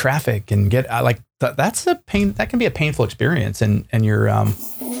fight traffic and get that's a pain. That can be a painful experience, and you're I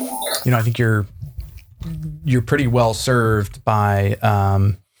think you're pretty well served by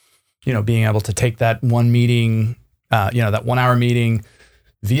being able to take that one meeting, that 1 hour meeting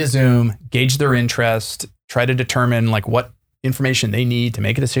via Zoom, gauge their interest, try to determine like what information they need to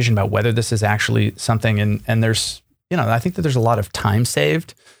make a decision about whether this is actually something. And there's, I think that there's a lot of time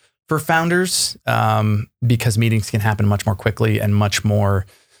saved for founders, because meetings can happen much more quickly and much more,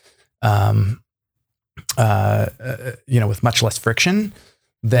 with much less friction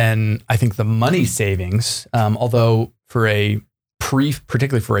than I think the money savings. Although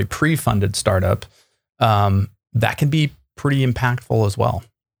particularly for a pre-funded startup, that can be pretty impactful as well.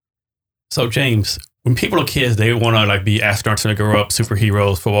 So James, when people are kids, they want to be astronauts when they grow up,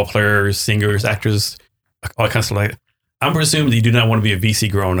 superheroes, football players, singers, actors, all kinds of stuff like that. I'm presuming that you do not want to be a VC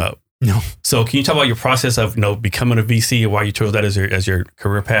growing up. No. So can you talk about your process of, becoming a VC and why you chose that as your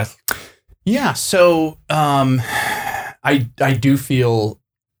career path? Yeah. So I do feel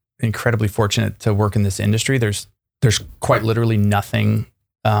incredibly fortunate to work in this industry. There's quite literally nothing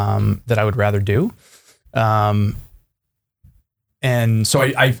that I would rather do. And so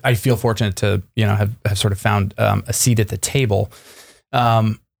I feel fortunate to, have sort of found a seat at the table.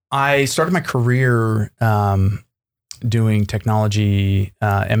 I started my career doing technology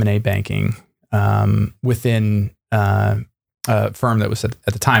M&A banking within a firm that was at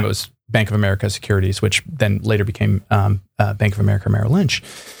the time, it was Bank of America Securities, which then later became Bank of America Merrill Lynch.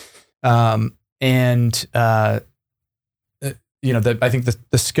 I think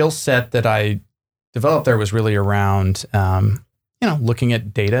the skill set that I developed there was really around looking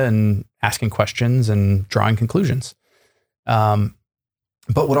at data and asking questions and drawing conclusions. But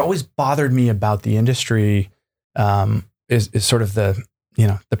what always bothered me about the industry is sort of the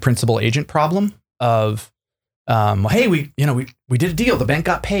principal agent problem of, hey, we did a deal. The bank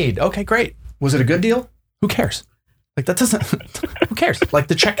got paid. Okay, great. Was it a good deal? Who cares? Like that doesn't, who cares? Like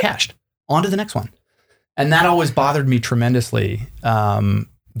the check cashed, on to the next one. And that always bothered me tremendously,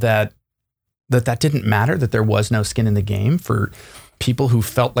 that didn't matter, that there was no skin in the game for people who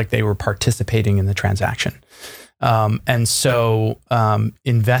felt like they were participating in the transaction. And so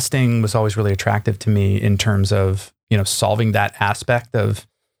investing was always really attractive to me in terms of, solving that aspect of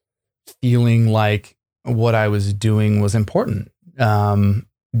feeling like what I was doing was important.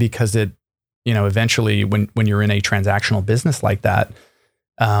 Because it, eventually when you're in a transactional business like that,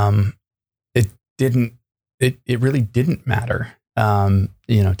 it really didn't matter,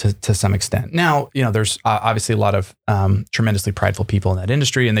 to some extent. Now, there's obviously a lot of tremendously prideful people in that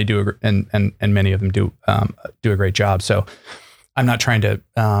industry, and they do, and many of them do a great job. So I'm not trying to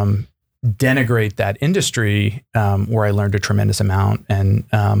denigrate that industry, where I learned a tremendous amount, and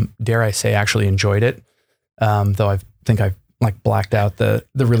dare I say, actually enjoyed it. Though I think I've like blacked out the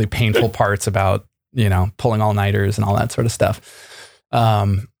really painful parts about, pulling all-nighters and all that sort of stuff.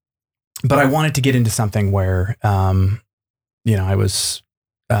 But I wanted to get into something where, I was,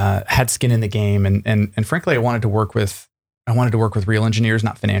 had skin in the game, and frankly, I wanted to work with real engineers,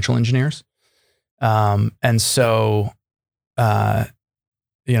 not financial engineers. And so,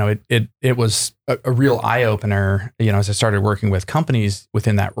 it was a real eye opener, as I started working with companies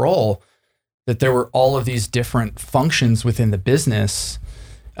within that role, that there were all of these different functions within the business,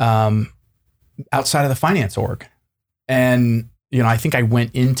 outside of the finance org. And, I think I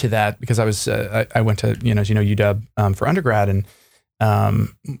went into that because I was, I went to, as UW, for undergrad, and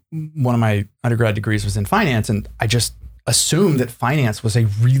one of my undergrad degrees was in finance. And I just assumed that finance was a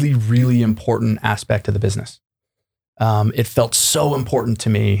really, really important aspect of the business. It felt so important to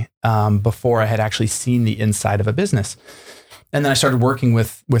me, before I had actually seen the inside of a business. And then I started working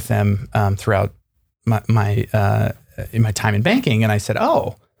with them, throughout my time in banking. And I said,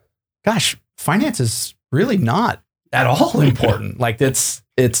 oh gosh, finance is really not at all important. Like it's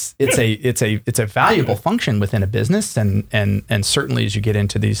a valuable function within a business, and certainly as you get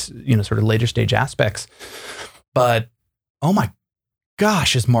into these, sort of later stage aspects. But oh my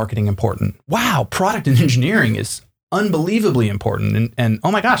gosh, is marketing important? Wow, product and engineering is unbelievably important. And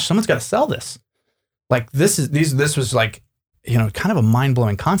oh my gosh, someone's got to sell this. Like this was like, kind of a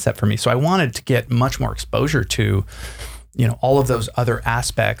mind-blowing concept for me. So I wanted to get much more exposure to, all of those other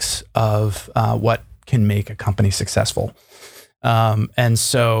aspects of what can make a company successful. And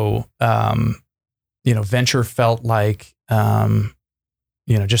so, venture felt like,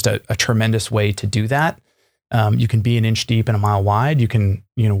 just a tremendous way to do that. You can be an inch deep and a mile wide. You can,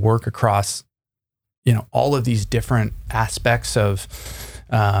 work across, all of these different aspects of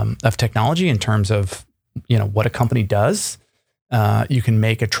technology in terms of, what a company does. You can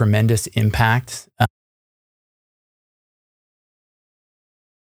make a tremendous impact.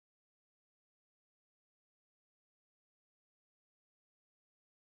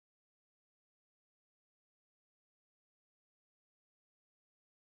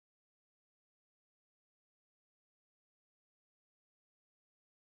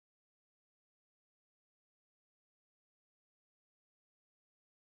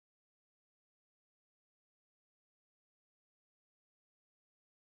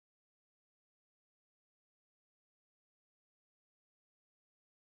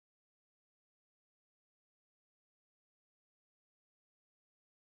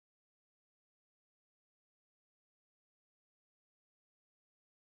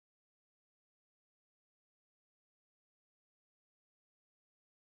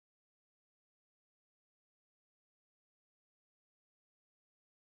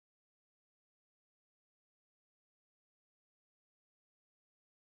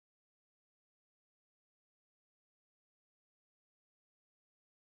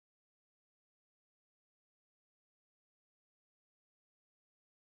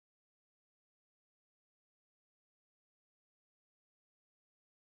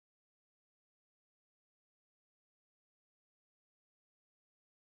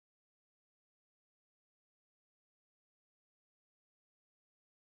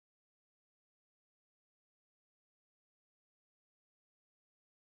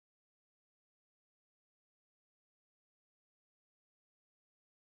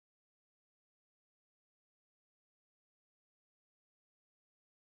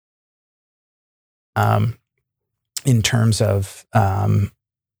 In terms of, an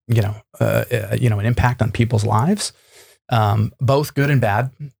impact on people's lives, both good and bad,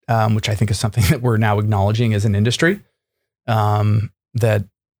 which I think is something that we're now acknowledging as an industry. That,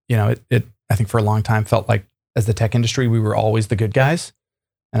 I think for a long time felt like as the tech industry, we were always the good guys.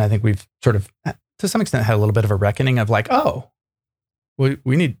 And I think we've sort of, to some extent, had a little bit of a reckoning of like, oh, are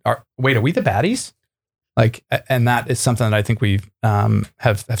we the baddies? Like, and that is something that I think we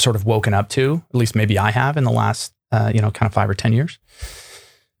have sort of woken up to, at least maybe I have in the last, kind of 5 or 10 years.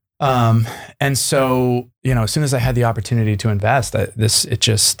 And so, as soon as I had the opportunity to invest, it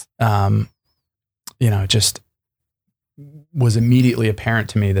just was immediately apparent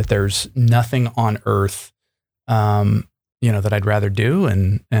to me that there's nothing on earth that I'd rather do,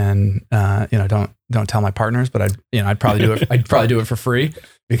 and don't tell my partners, but I'd probably do it. I'd probably do it for free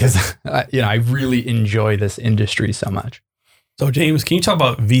because I really enjoy this industry so much. So James, can you talk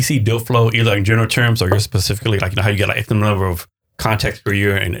about VC deal flow, either in general terms or you're specifically how you get like the number of contacts per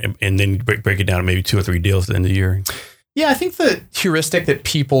year, and then break it down to maybe 2 or 3 deals at the end of the year? Yeah, I think the heuristic that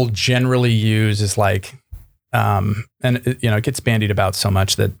people generally use is like, it gets bandied about so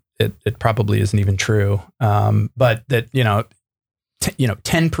much that it probably isn't even true. But that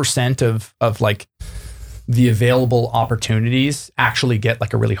 10% of like the available opportunities actually get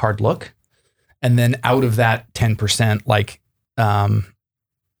like a really hard look, and then out of that 10%, like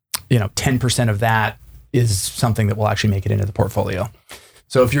 10% of that is something that will actually make it into the portfolio.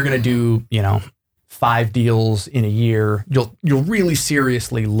 So if you're going to do 5 deals in a year, you'll really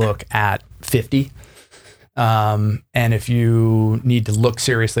seriously look at 50. And if you need to look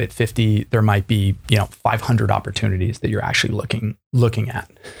seriously at 50, there might be 500 opportunities that you're actually looking at.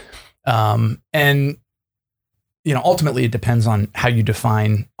 And ultimately it depends on how you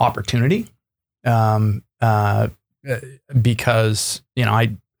define opportunity. Because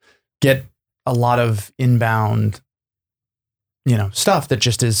I get a lot of inbound stuff that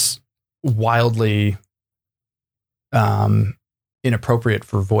just is wildly inappropriate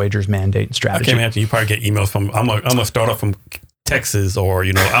for Voyager's mandate and strategy. I can't imagine you probably get emails from I'm a startup from Texas or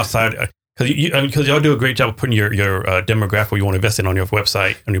outside, because y'all do a great job of putting your demographic you want to invest in on your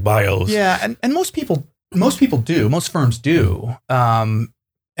website, on your bios. Yeah, and most firms do.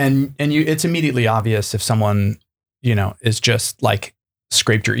 It's immediately obvious if someone is just like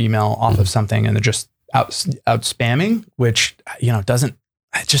scraped your email off of something and they're just out spamming, which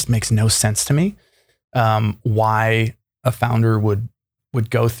it just makes no sense to me. Why a founder would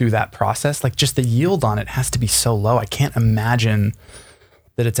go through that process, like just the yield on it has to be so low. I can't imagine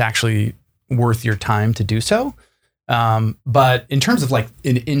that it's actually worth your time to do so. But in terms of like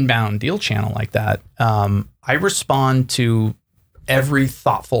an inbound deal channel like that, I respond to every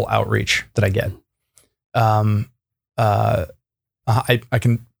thoughtful outreach that I get. I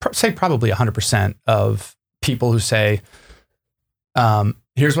can say probably 100% of people who say,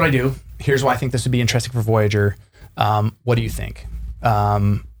 here's what I do. Here's why I think this would be interesting for Voyager. What do you think?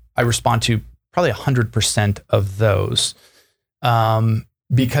 I respond to probably 100% of those,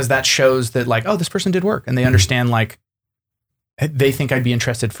 because that shows that like, oh, this person did work and they understand, like, they think I'd be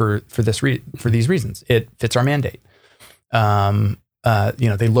interested for these reasons. It fits our mandate.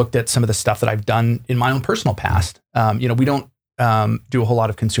 They looked at some of the stuff that I've done in my own personal past. We don't do a whole lot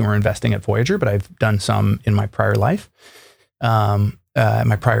of consumer investing at Voyager, but I've done some in my prior life, at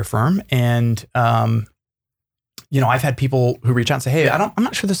my prior firm. And, I've had people who reach out and say, hey, I'm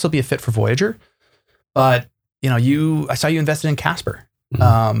not sure this will be a fit for Voyager, but I saw you invested in Casper.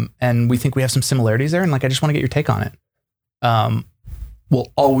 Mm-hmm. And we think we have some similarities there. And like, I just want to get your take on it.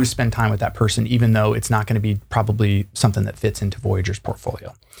 We'll always spend time with that person, even though it's not going to be probably something that fits into Voyager's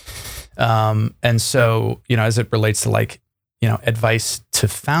portfolio. And so, as it relates to like, advice to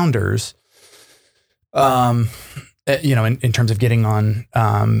founders, in terms of getting on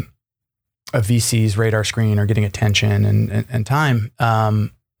a VC's radar screen or getting attention and time,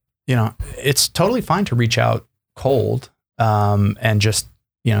 it's totally fine to reach out cold and just,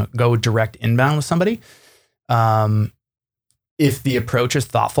 go direct inbound with somebody. If the approach is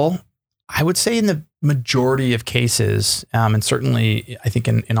thoughtful, I would say in the majority of cases, and certainly I think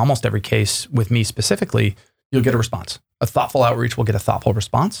in almost every case with me specifically, you'll get a response. A thoughtful outreach will get a thoughtful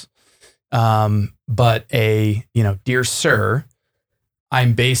response. But dear sir,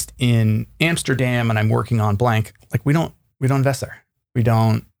 I'm based in Amsterdam and I'm working on blank. Like we don't invest there. We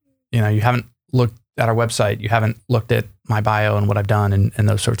don't, you haven't looked at our website. You haven't looked at my bio and what I've done and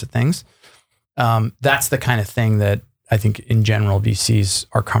those sorts of things. That's the kind of thing that I think in general VCs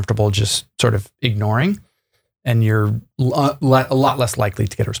are comfortable just sort of ignoring, and you're a lot less likely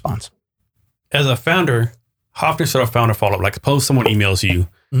to get a response. As a founder, how often should a founder follow up? Like suppose someone emails you,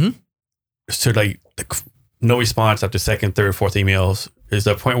 Mm-hmm. so like no response after second, third, fourth emails. Is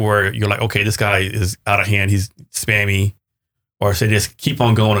there a point where you're like, okay, this guy is out of hand, he's spammy, or should they just keep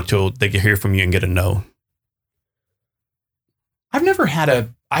on going until they can hear from you and get a no? I've never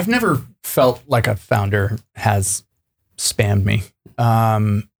felt like a founder has spammed me.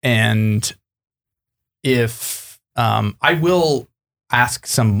 And if I will ask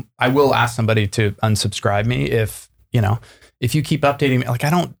somebody to unsubscribe me if you keep updating me. Like I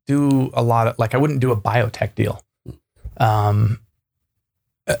don't do a lot of, like I wouldn't do a biotech deal.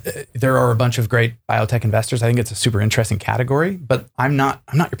 There are a bunch of great biotech investors. I think it's a super interesting category, but I'm not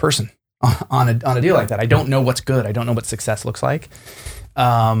your person on a deal like that. I don't know what's good. I don't know what success looks like.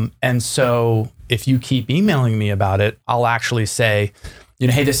 And so if you keep emailing me about it, I'll actually say,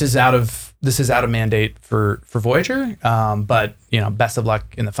 hey, this is out of mandate for Voyager. But best of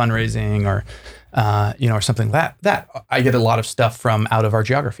luck in the fundraising or something like that I get a lot of stuff from out of our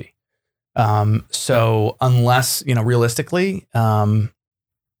geography. So unless, realistically,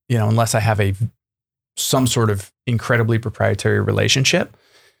 unless I have some sort of incredibly proprietary relationship,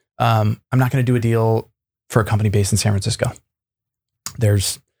 I'm not going to do a deal for a company based in San Francisco.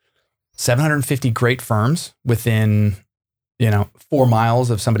 There's 750 great firms within, 4 miles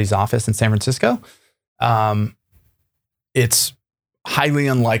of somebody's office in San Francisco. It's highly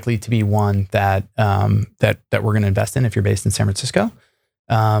unlikely to be one that we're going to invest in if you're based in San Francisco.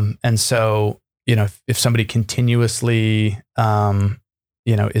 And so, if somebody continuously,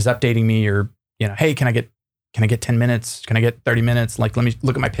 is updating me or, hey, can I get 10 minutes? Can I get 30 minutes? Like, let me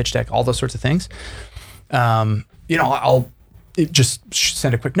look at my pitch deck, all those sorts of things. I'll just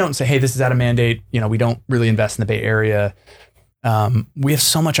send a quick note and say, hey, this is out of mandate. We don't really invest in the Bay Area. We have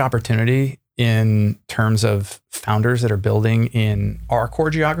so much opportunity in terms of founders that are building in our core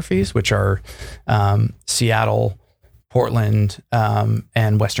geographies, which are Seattle, Portland,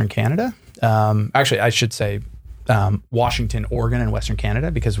 and Western Canada. Actually, I should say Washington, Oregon, and Western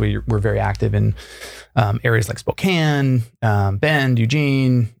Canada, because we're very active in areas like Spokane, Bend,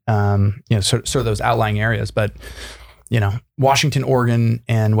 Eugene, sort of those outlying areas. But Washington, Oregon,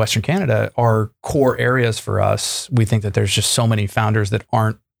 and Western Canada are core areas for us. We think that there's just so many founders that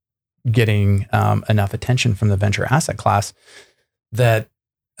aren't getting enough attention from the venture asset class that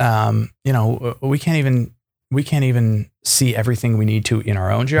we can't even see everything we need to in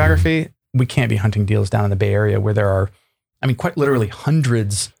our own geography. We can't be hunting deals down in the Bay Area where there are, quite literally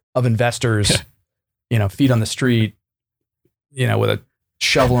hundreds of investors, feet on the street, with a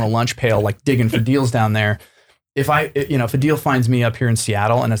shovel and a lunch pail, like digging for deals down there. If a deal finds me up here in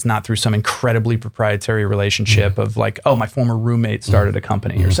Seattle and it's not through some incredibly proprietary relationship of like, oh, my former roommate started a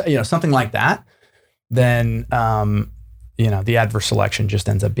company or something like that, then, the adverse selection just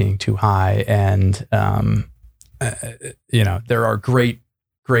ends up being too high. And, there are great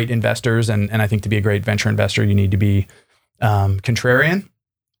investors. And I think to be a great venture investor, you need to be contrarian,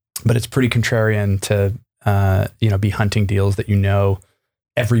 but it's pretty contrarian to, be hunting deals that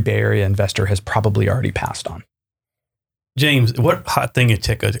every Bay Area investor has probably already passed on. James, what hot thing in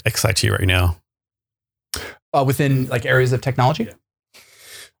tech excites you right now? Within like areas of technology?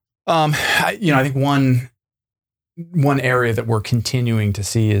 I think one area that we're continuing to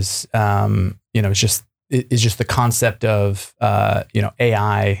see is, it's just the concept of,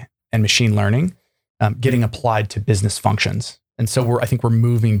 AI and machine learning getting applied to business functions. And so I think we're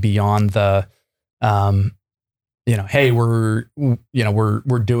moving beyond the, hey, we're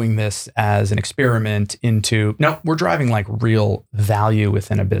doing this as an experiment into, no, we're driving like real value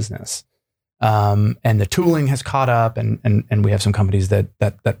within a business. And the tooling has caught up and we have some companies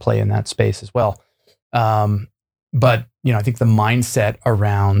that play in that space as well. But, I think the mindset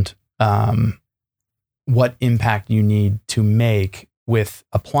around, what impact you need to make with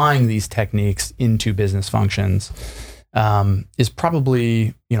applying these techniques into business functions is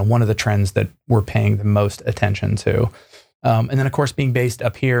probably, one of the trends that we're paying the most attention to. And then of course, being based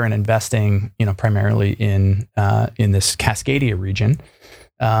up here and investing, primarily in this Cascadia region,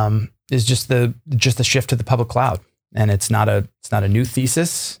 is just the shift to the public cloud. And it's not a new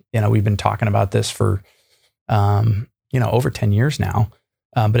thesis. We've been talking about this for, over 10 years now.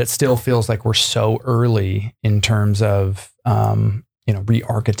 But it still feels like we're so early in terms of,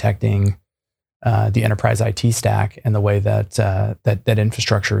 re-architecting the enterprise IT stack and the way that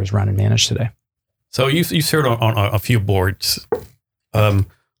infrastructure is run and managed today. So you served on a few boards.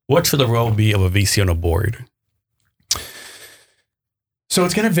 What should the role be of a VC on a board? So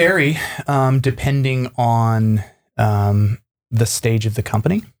it's going to vary depending on the stage of the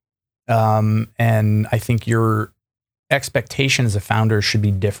company. And I think your expectation as a founder should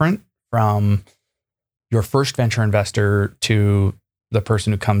be different from your first venture investor to the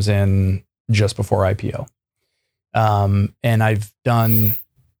person who comes in just before IPO. And I've done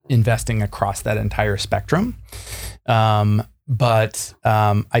investing across that entire spectrum. But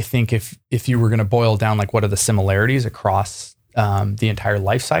I think if you were going to boil down, like, what are the similarities across the entire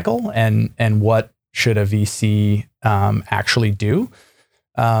life cycle and what should a VC actually do?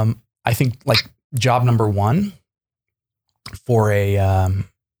 I think like job number one for a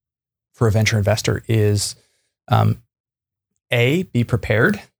venture investor is be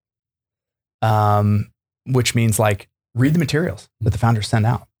prepared, which means like read the materials that the founders send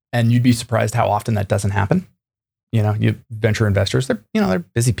out, and you'd be surprised how often that doesn't happen. You venture investors, they're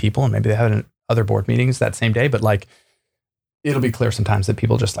busy people, and maybe they have other board meetings that same day, but like it'll be clear sometimes that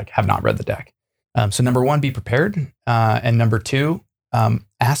people just like have not read the deck. So number one, be prepared. And number two,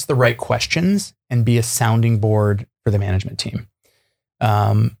 ask the right questions and be a sounding board for the management team.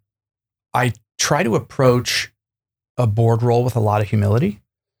 I try to approach a board role with a lot of humility,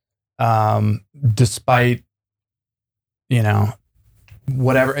 despite,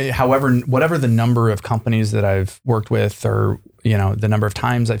 whatever the number of companies that I've worked with, or, the number of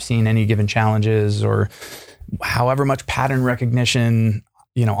times I've seen any given challenges, or however much pattern recognition,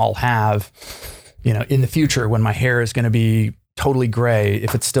 I'll have, in the future when my hair is going to be totally gray,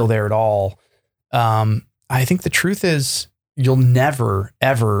 if it's still there at all. I think the truth is you'll never,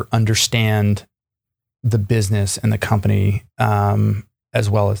 ever understand the business and the company as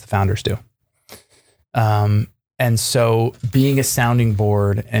well as the founders do. And so being a sounding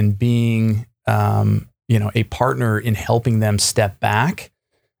board and being, a partner in helping them step back,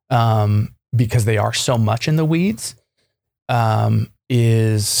 because they are so much in the weeds,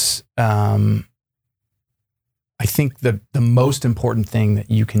 is, I think the most important thing that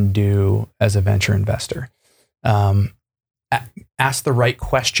you can do as a venture investor. Ask the right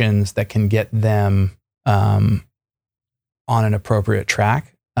questions that can get them on an appropriate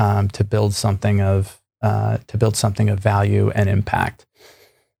track to build something of value and impact.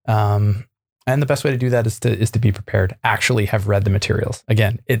 And the best way to do that is to be prepared. Actually, have read the materials.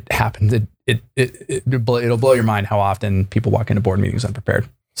 Again, it happens. It'll blow your mind how often people walk into board meetings unprepared.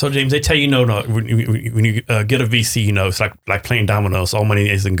 So James, they tell you no. When you get a VC, it's like playing dominoes. All money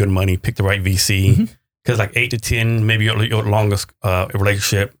isn't good money. Pick the right VC, because like 8 to 10, maybe your longest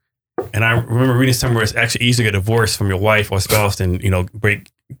relationship. And I remember reading somewhere it's actually easier to get divorced from your wife or spouse than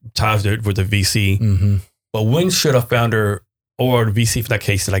break ties with the VC. Mm-hmm. But when should a founder or the VC, for that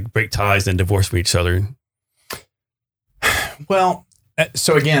case, break ties and divorce from each other? Well,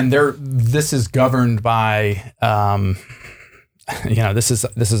 so again, this is governed by. This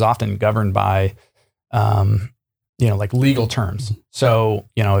is often governed by, legal terms. So,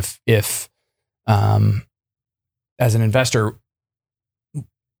 if as an investor,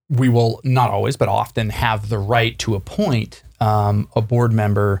 we will not always, but often have the right to appoint a board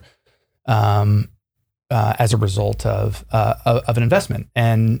member as a result of an investment.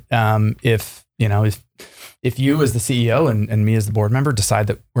 And if you as the CEO and me as the board member decide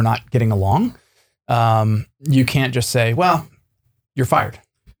that we're not getting along, you can't just say, well, you're fired.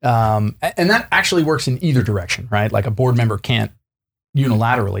 And that actually works in either direction, right? Like a board member can't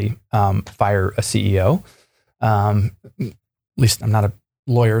unilaterally fire a CEO. At least I'm not a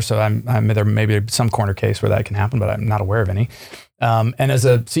lawyer, so there may be some corner case where that can happen, but I'm not aware of any. And as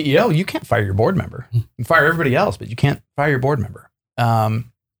a CEO, you can't fire your board member. You can fire everybody else, but you can't fire your board member. And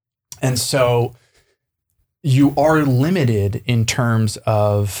so you are limited in terms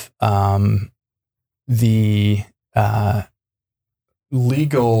of the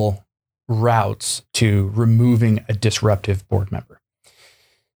legal routes to removing a disruptive board member.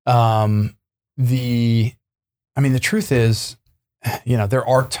 The truth is, there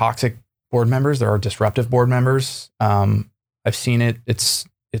are toxic board members. There are disruptive board members. I've seen it. It's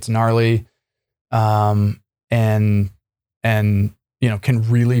gnarly, and can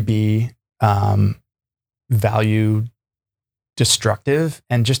really be value destructive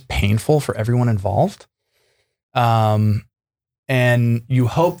and just painful for everyone involved. And you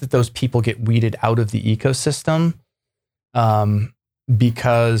hope that those people get weeded out of the ecosystem,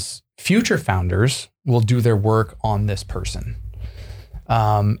 because future founders will do their work on this person.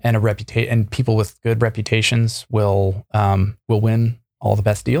 And people with good reputations will win all the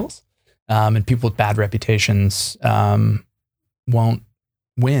best deals. And people with bad reputations won't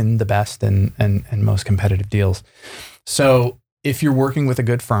win the best and most competitive deals. So if you're working with a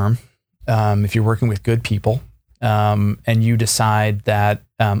good firm, if you're working with good people, and you decide that,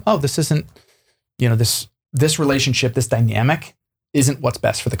 this isn't, this relationship, this dynamic isn't what's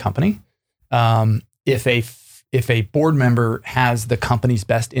best for the company. If a board member has the company's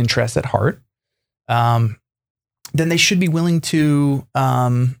best interests at heart, then they should be willing to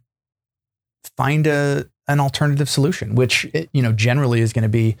find an alternative solution, which generally is going to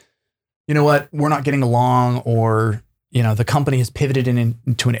be, we're not getting along, or the company has pivoted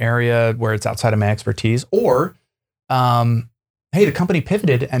into an area where it's outside of my expertise, or hey, the company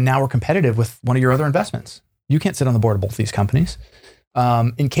pivoted and now we're competitive with one of your other investments. You can't sit on the board of both these companies.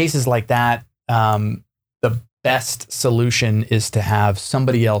 In cases like that, the best solution is to have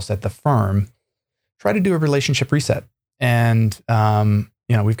somebody else at the firm try to do a relationship reset. And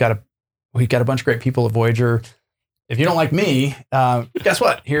we've got a bunch of great people at Voyager. If you don't like me, guess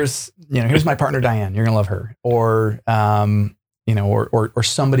what? Here's my partner Diane. You're gonna love her, or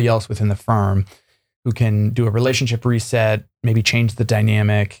somebody else within the firm. who can do a relationship reset, maybe change the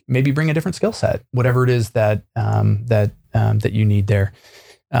dynamic, maybe bring a different skill set, whatever it is that that you need there.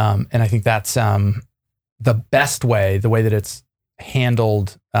 And I think that's the best way, the way that it's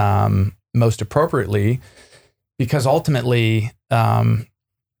handled most appropriately, because ultimately, not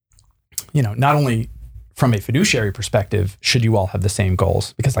only from a fiduciary perspective, should you all have the same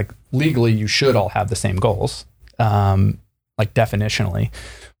goals, because like legally you should all have the same goals, like definitionally,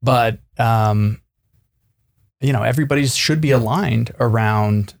 but everybody should be aligned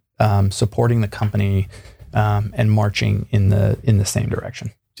around supporting the company and marching in the same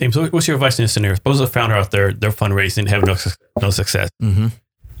direction. James, what's your advice in this scenario? Suppose a founder out there, they're fundraising, have no success. Mm-hmm.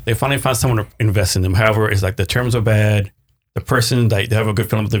 They finally find someone to invest in them. However, it's like the terms are bad. The person, they have a good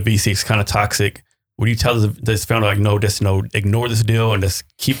feeling with the VC, is kind of toxic. Would you tell this founder, like, ignore this deal and just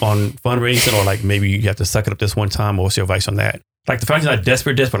keep on fundraising, or like maybe you have to suck it up this one time? Or what's your advice on that? Like the founder's not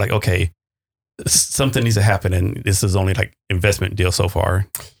desperate, like, okay, something needs to happen, and this is only like investment deal so far.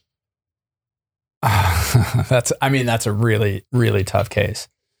 That's a really, really tough case.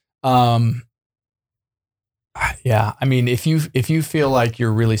 Yeah. I mean, if you feel like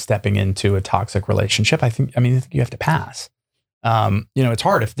you're really stepping into a toxic relationship, I think you have to pass. It's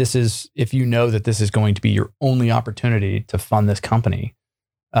hard if you know that this is going to be your only opportunity to fund this company,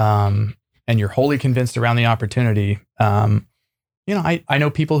 and you're wholly convinced around the opportunity. I know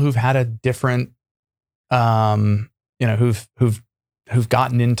people who've had a different, who've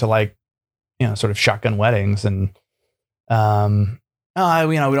gotten into like, sort of shotgun weddings, and,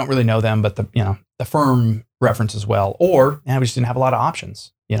 we don't really know them, but the firm reference as well, or we just didn't have a lot of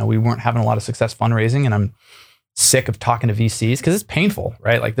options. We weren't having a lot of success fundraising, and I'm sick of talking to VCs because it's painful,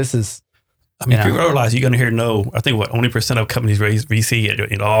 right? Like this is, if you realize you're going to hear no, I think only % of companies raise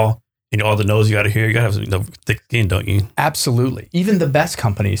VC in all the no's you got to hear. You got to have thick skin, don't you? Absolutely. Even the best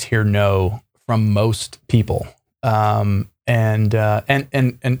companies hear no from most people. And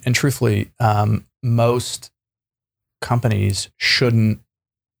truthfully, most companies shouldn't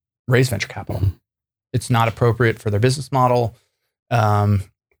raise venture capital. Mm-hmm. It's not appropriate for their business model.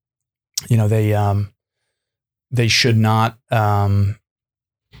 They should not.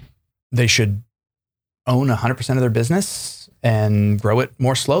 They should own 100% of their business and grow it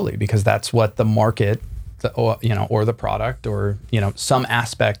more slowly, because that's what the market, or the product, or some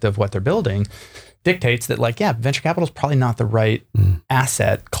aspect of what they're building dictates that. Like, yeah, venture capital is probably not the right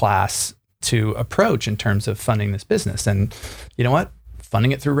asset class to approach in terms of funding this business. And you know what?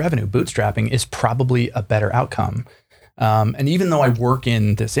 Funding it through revenue, bootstrapping, is probably a better outcome. And even though I work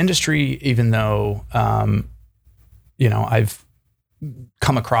in this industry, even though, I've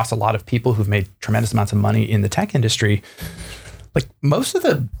come across a lot of people who've made tremendous amounts of money in the tech industry, like most of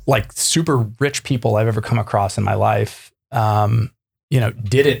the like super rich people I've ever come across in my life,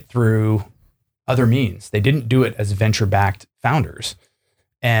 did it through other means. They didn't do it as venture-backed founders.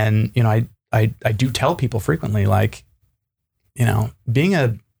 And, I do tell people frequently, like, being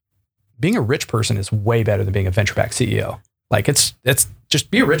a rich person is way better than being a venture-backed CEO. Like it's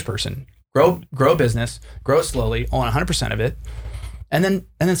just be a rich person, grow a business, grow it slowly, own 100% of it, and then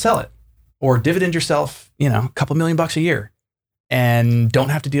sell it, or dividend yourself, a couple $1 million a year, and don't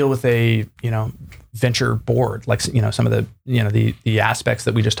have to deal with a, venture board, like, some of the aspects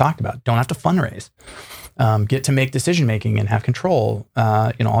that we just talked about. Don't have to fundraise, get to make decision-making and have control,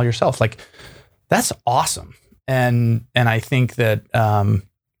 all yourself. Like that's awesome. And I think that,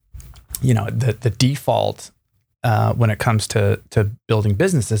 the default when it comes to building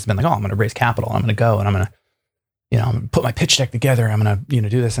businesses has been like, oh, I'm going to raise capital. I'm going to go and I'm going to, I'm going to put my pitch deck together. I'm going to,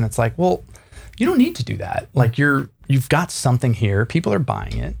 do this. And it's like, well, you don't need to do that. Like you've got something here. People are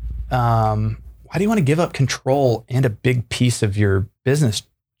buying it. Why do you want to give up control and a big piece of your business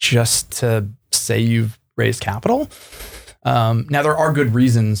just to say you've raised capital? Now there are good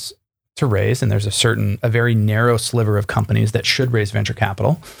reasons to raise, and there's a very narrow sliver of companies that should raise venture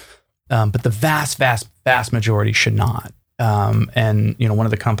capital. But the vast, vast, vast majority should not. And one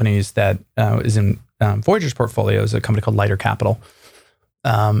of the companies that is in Voyager's portfolio is a company called Lighter Capital.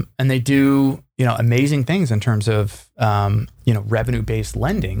 And they do, amazing things in terms of, revenue-based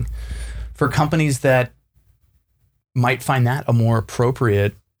lending for companies that might find that a more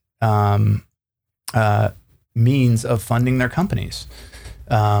appropriate means of funding their companies.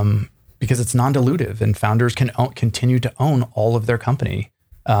 Because it's non-dilutive, and founders can continue to own all of their company,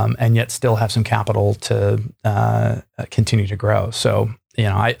 and yet still have some capital to continue to grow. So,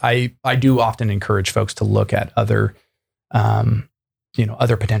 I do often encourage folks to look at other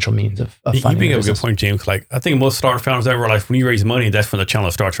potential means of funding. You bring up a good point, James. Like I think most startup founders ever, like when you raise money, that's when the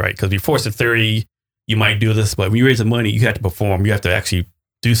challenge starts, right? Because before it's a theory, you might do this, but when you raise the money, you have to perform. You have to actually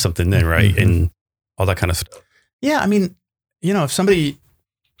do something then, right? Mm-hmm. And all that kind of stuff? Yeah, I mean, if somebody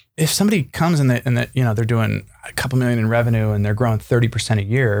comes and they're doing a couple million in revenue and they're growing 30% a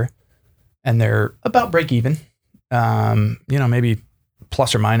year and they're about break even, maybe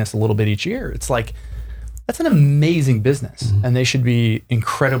plus or minus a little bit each year, it's like, that's an amazing business, and they should be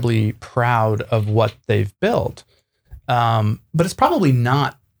incredibly proud of what they've built. But it's probably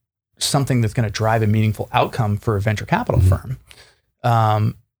not something that's going to drive a meaningful outcome for a venture capital firm.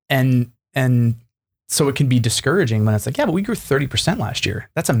 And so it can be discouraging when it's like, yeah, but we grew 30% last year.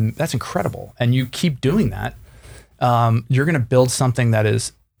 That's incredible. And you keep doing that. You're going to build something that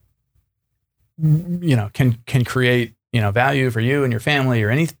is, can create, value for you and your family, or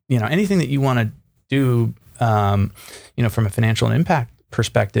anything that you want to do, from a financial impact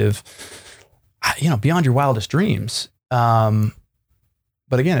perspective, beyond your wildest dreams.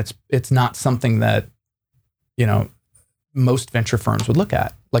 But again, it's not something that, most venture firms would look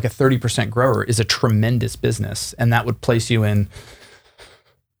at. Like a 30% grower is a tremendous business. And that would place you in,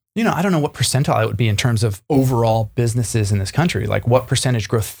 I don't know what percentile it would be in terms of overall businesses in this country. Like what percentage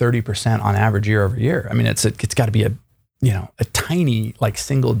grow 30% on average year over year? I mean, it's got to be a tiny, like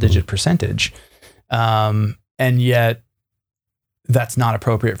single digit percentage. And yet that's not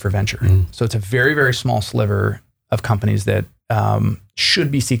appropriate for venture. So it's a very, very small sliver of companies that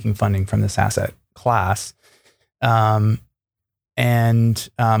should be seeking funding from this asset class. And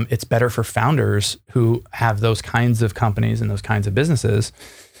it's better for founders who have those kinds of companies and those kinds of businesses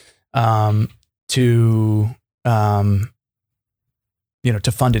to fund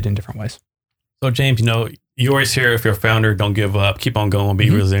it in different ways. So James, you always hear, if you're a founder, don't give up, keep on going,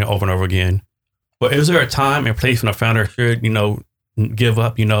 be resilient over and over again. But is there a time and place when a founder should, give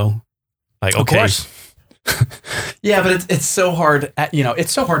up, like, okay. Of course. Yeah, but it's so hard,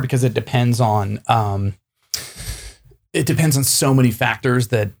 it's so hard because it depends on so many factors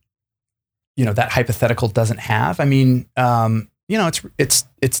that, that hypothetical doesn't have. I mean,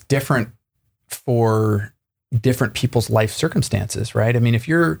 it's different for different people's life circumstances, right? I mean, if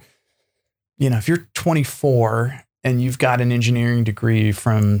you're 24 and you've got an engineering degree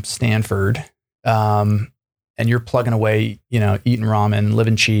from Stanford, and you're plugging away, eating ramen,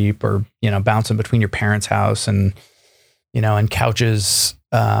 living cheap, or, bouncing between your parents' house and couches,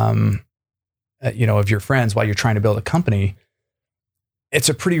 of your friends while you're trying to build a company, it's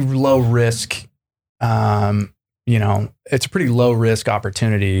a pretty low risk, it's a pretty low risk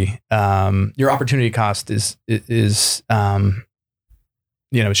opportunity. Your opportunity cost is it's just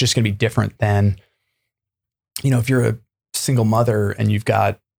going to be different than, if you're a single mother and you've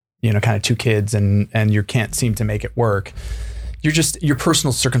got, kind of two kids and you can't seem to make it work. Your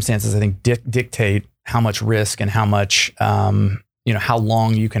personal circumstances, I think, dictate how much risk and how much, how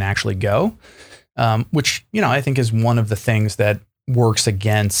long you can actually go, which, I think is one of the things that works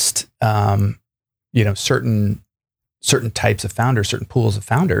against, certain types of founders, certain pools of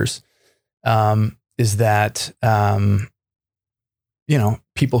founders, is that,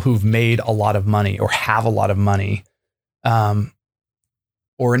 people who've made a lot of money or have a lot of money,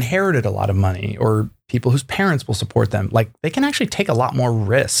 or inherited a lot of money, or people whose parents will support them, like they can actually take a lot more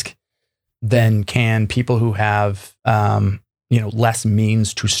risk than can people who have, less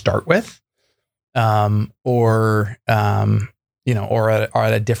means to start with, or are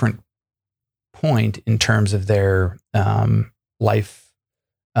at a different point in terms of their life,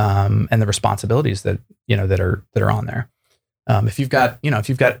 and the responsibilities that are on there. If you've got a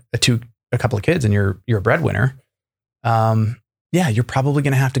couple of kids and you're a breadwinner, you're probably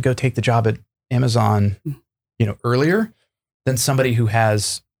going to have to go take the job at Amazon, earlier than somebody who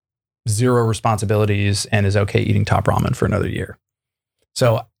has zero responsibilities and is okay eating top ramen for another year.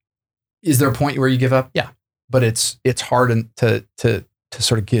 So is there a point where you give up? Yeah, but it's hard to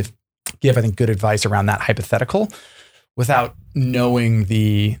sort of give, I think, good advice around that hypothetical without knowing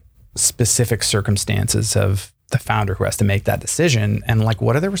the specific circumstances of the founder who has to make that decision, and like,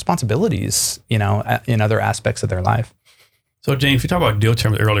 what are their responsibilities, in other aspects of their life. So James, you talked about deal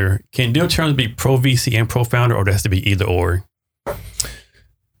terms earlier. Can deal terms be pro VC and pro founder, or does it has to be either or?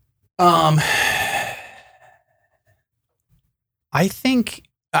 I think,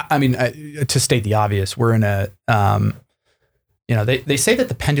 to state the obvious, we're in a, they say that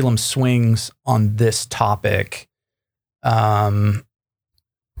the pendulum swings on this topic,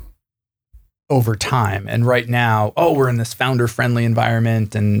 over time. And right now, we're in this founder friendly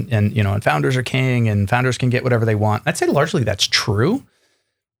environment, and founders are king and founders can get whatever they want. I'd say largely that's true.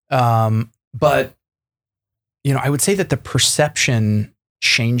 But, I would say that the perception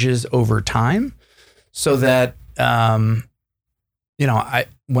changes over time, so that,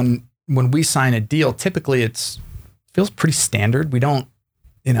 when we sign a deal, typically feels pretty standard. We don't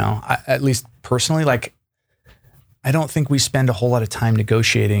at least personally, like, I don't think we spend a whole lot of time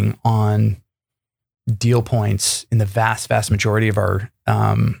negotiating on deal points in the vast, vast majority of our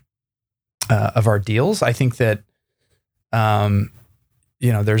deals. I think that,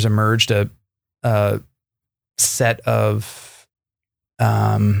 there's emerged a set of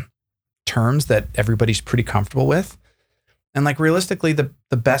terms that everybody's pretty comfortable with. And like realistically, the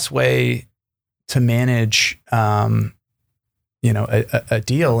best way to manage, a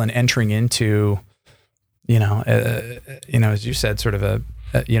deal and entering into, as you said, sort of a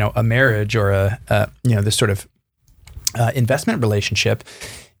marriage or this sort of investment relationship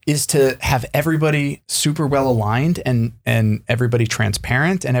is to have everybody super well aligned and everybody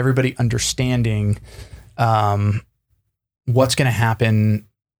transparent and everybody understanding what's going to happen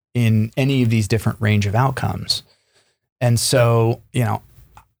in any of these different range of outcomes. And so,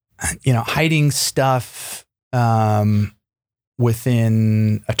 hiding stuff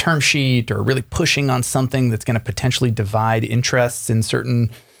within a term sheet or really pushing on something that's going to potentially divide interests in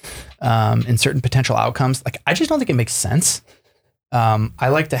certain potential outcomes. Like, I just don't think it makes sense. I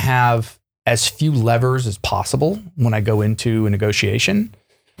like to have as few levers as possible when I go into a negotiation.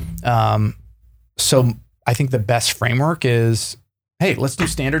 So I think the best framework is, hey, let's do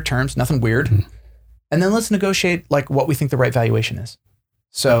standard terms, nothing weird. And then let's negotiate like what we think the right valuation is.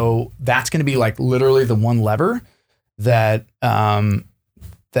 So that's going to be like literally the one lever that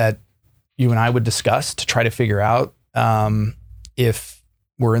that you and I would discuss to try to figure out if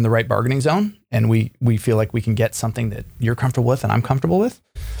we're in the right bargaining zone and we feel like we can get something that you're comfortable with and I'm comfortable with.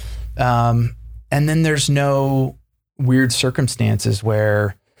 And then there's no weird circumstances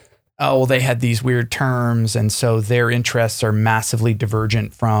where, oh, well, they had these weird terms and so their interests are massively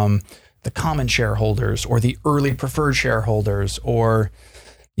divergent from the common shareholders or the early preferred shareholders or,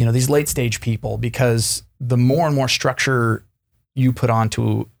 these late stage people, because the more and more structure you put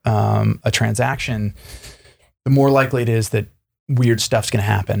onto a transaction, the more likely it is that weird stuff's going to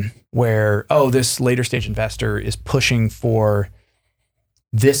happen where, oh, this later stage investor is pushing for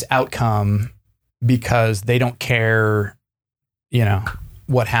this outcome because they don't care,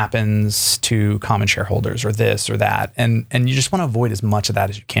 what happens to common shareholders or this or that. And you just want to avoid as much of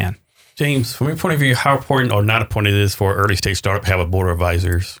that as you can. James, from your point of view, how important or not important it is for an early stage startup to have a board of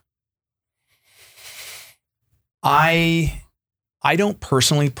advisors? I don't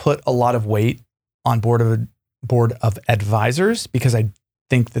personally put a lot of weight on board of advisors because I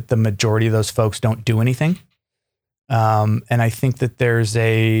think that the majority of those folks don't do anything. And I think that there's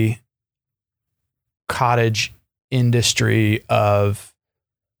a cottage industry of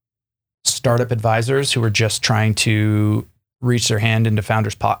startup advisors who are just trying to reach their hand into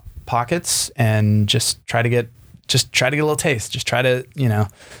founders' pockets and just try to get a little taste. Just try to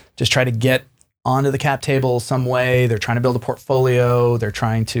get onto the cap table some way. They're trying to build a portfolio. They're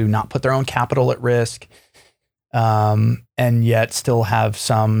trying to not put their own capital at risk, and yet still have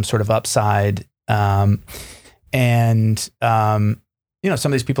some sort of upside. Some of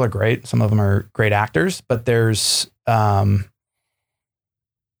these people are great. Some of them are great actors, but there's,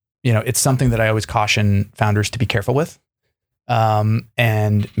 it's something that I always caution founders to be careful with.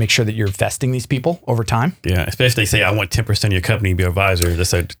 And make sure that you're vesting these people over time. Yeah, especially say I want 10% of your company to be an advisor.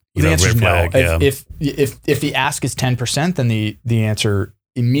 That's a red flag. No. Yeah. If the ask is 10%, then the answer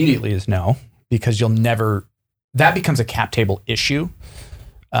immediately is no, because that becomes a cap table issue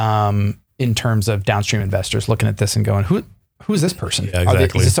in terms of downstream investors looking at this and going, who is this person? Yeah,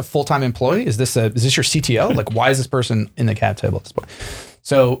 exactly. Is this a full-time employee? Is this your CTO? Like, why is this person in the cap table at this point?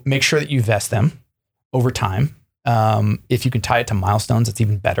 So make sure that you vest them over time. If you can tie it to milestones, it's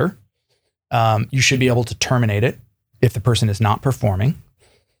even better. You should be able to terminate it if the person is not performing.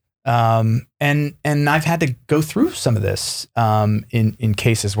 And I've had to go through some of this in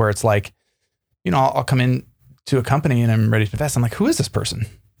cases where it's like, I'll come in to a company and I'm ready to invest. I'm like, who is this person?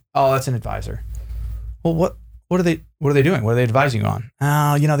 Oh, that's an advisor. Well, what are they doing? What are they advising you on?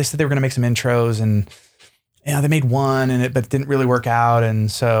 Oh, they said they were going to make some intros and they made one but it didn't really work out.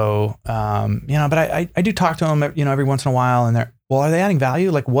 And so, but I do talk to them, every once in a while and are they adding value?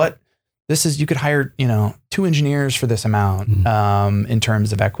 Like you could hire, 2 engineers for this amount, in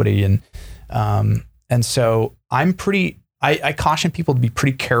terms of equity. And so I caution people to be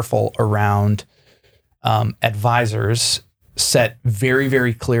pretty careful around, advisors, set very,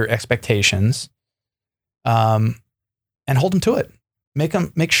 very clear expectations, and hold them to it.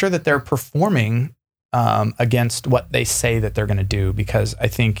 Make sure that they're performing against what they say that they're going to do, because I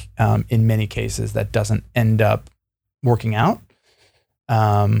think in many cases that doesn't end up working out.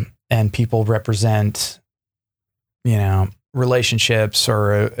 And people represent, relationships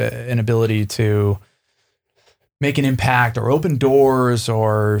or an ability to, make an impact or open doors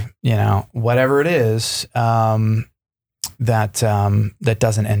or, whatever it is, that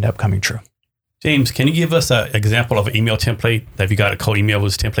doesn't end up coming true. James, can you give us an example of an email template that if you got a cold email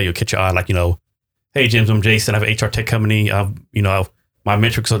with this template, you'll catch your eye, like, hey, James, I'm Jason. I have an HR tech company. My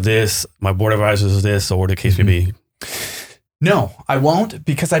metrics are this, my board advisors is this, or whatever the case may be. No, I won't,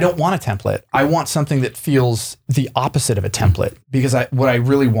 because I don't want a template. I want something that feels the opposite of a template, because what I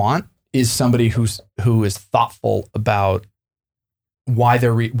really want is somebody who is thoughtful about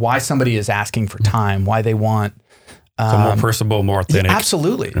why somebody is asking for time, why they want. So more personable, more authentic.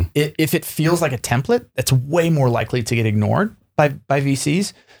 Absolutely. Yeah. If it feels like a template, that's way more likely to get ignored by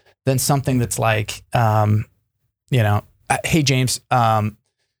VCs than something that's like, hey, James, I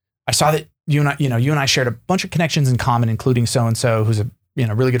saw that you and I shared a bunch of connections in common, including so-and-so, who's a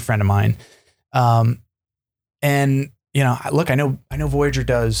really good friend of mine. And look, I know Voyager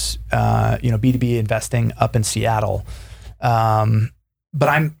does, B2B investing up in Seattle. But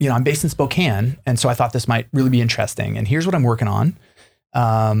I'm based in Spokane. And so I thought this might really be interesting. And here's what I'm working on.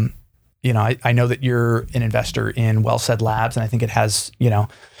 I know that you're an investor in Well Said Labs, and I think it has, we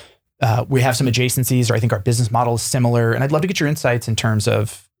have some adjacencies, or I think our business model is similar. And I'd love to get your insights in terms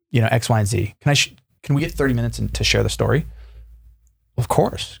of, X, Y, and Z. Can we get 30 minutes to share the story? Of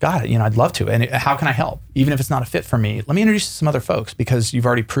course. Got it. I'd love to. And how can I help? Even if it's not a fit for me, let me introduce you to some other folks, because you've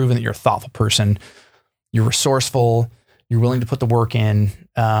already proven that you're a thoughtful person. You're resourceful. You're willing to put the work in.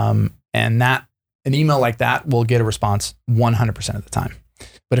 And an email like that will get a response 100% of the time.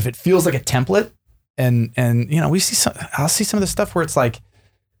 But if it feels like a template, and I'll see some of the stuff where it's like,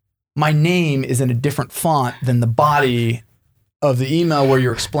 my name is in a different font than the body of the email where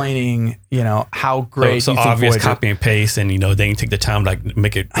you're explaining, how great. So you think obvious Voyager. Copy and paste, and they didn't take the time to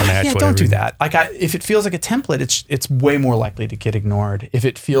make it match. Yeah, don't do that. Like, if it feels like a template, it's way more likely to get ignored. If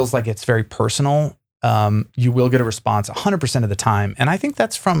it feels like it's very personal, you will get a response 100% of the time. And I think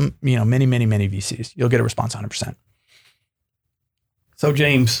that's from, many, many, many VCs. You'll get a response 100%. So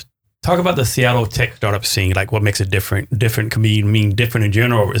James, talk about the Seattle tech startup scene. Like, what makes it different? Different can mean different in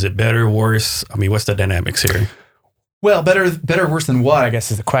general, or is it better, worse? I mean, what's the dynamics here? Well, better, worse than what, I guess,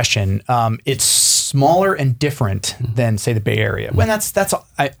 is the question. It's smaller and different than, say, the Bay Area. When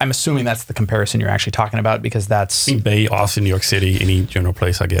I'm assuming that's the comparison you're actually talking about, because that's Bay, Austin, New York City, any general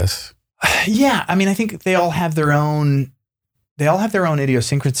place, I guess. Yeah, I mean, I think they all have their own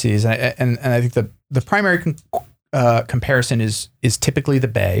idiosyncrasies, and I think the primary comparison is typically the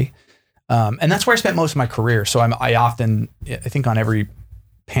Bay, and that's where I spent most of my career. So I think on every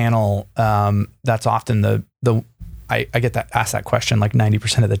panel, that's often I get asked that question like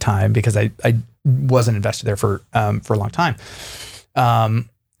 90% of the time, because I was an investor there for a long time,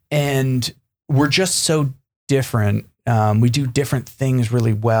 and we're just so different. We do different things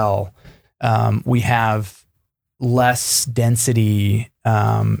really well. We have less density,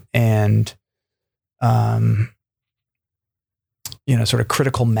 and sort of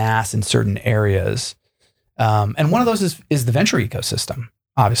critical mass in certain areas. And one of those is the venture ecosystem.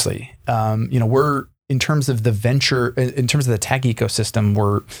 Obviously, we're in terms of the tech ecosystem,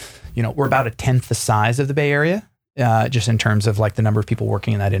 we're about a tenth the size of the Bay Area, just in terms of like the number of people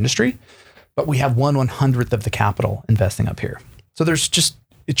working in that industry. But we have 1/100th of the capital investing up here. So it's just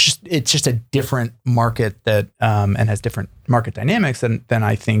a different market that and has different market dynamics than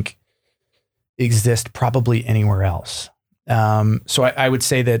I think exist probably anywhere else. So I would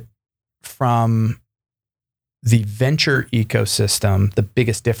say that from the venture ecosystem, the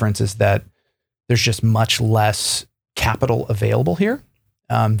biggest difference is that there's just much less capital available here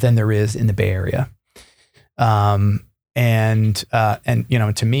than there is in the Bay Area. And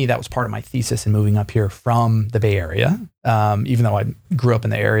to me, that was part of my thesis in moving up here from the Bay Area. Even though I grew up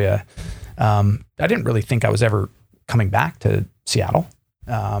in the area, I didn't really think I was ever coming back to Seattle,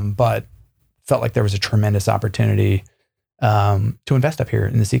 but felt like there was a tremendous opportunity to invest up here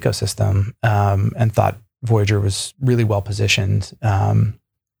in this ecosystem, and thought Voyager was really well positioned,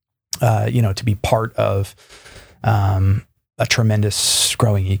 to be part of a tremendous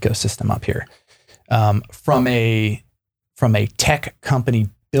growing ecosystem up here. From a tech company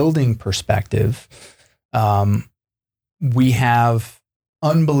building perspective, we have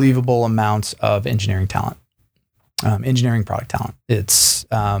unbelievable amounts of engineering talent, engineering product talent. It's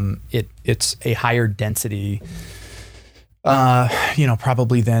a higher density,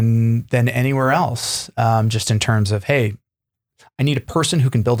 probably than anywhere else. Just in terms of, hey, I need a person who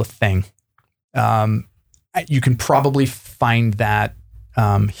can build a thing. You can probably find that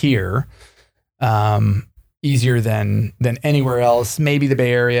here. Easier than anywhere else. Maybe the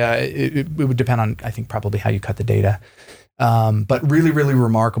Bay Area. It would depend on, I think, probably how you cut the data. But really, really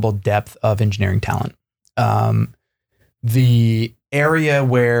remarkable depth of engineering talent. The area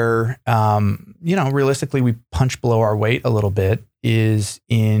where, realistically we punch below our weight a little bit is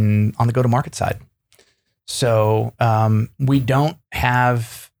on the go-to-market side. So we don't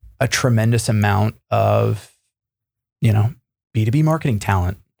have a tremendous amount of, B2B marketing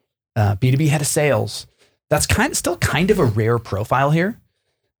talent, B2B head of sales. That's still kind of a rare profile here,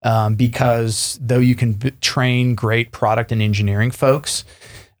 because though you can train great product and engineering folks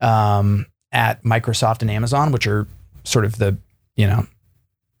at Microsoft and Amazon, which are sort of the,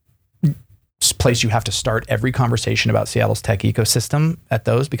 place you have to start every conversation about Seattle's tech ecosystem at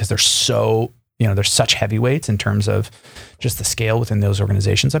those, because they're so, they're such heavyweights in terms of just the scale within those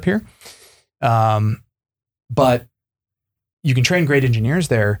organizations up here. But you can train great engineers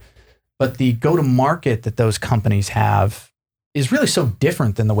there, but the go-to-market that those companies have is really so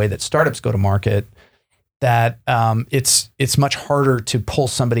different than the way that startups go to market that it's much harder to pull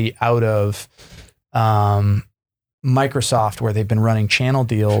somebody out of Microsoft, where they've been running channel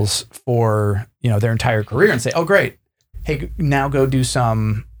deals for their entire career, and say, "Oh, great, hey, now go do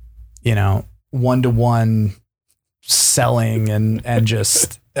some one-to-one selling and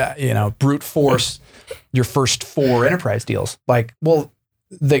just brute force your first 4 enterprise deals." Like, well,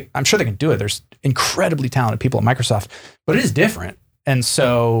 I'm sure they can do it. There's incredibly talented people at Microsoft, but it is different, and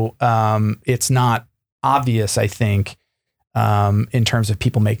so it's not obvious, I think, in terms of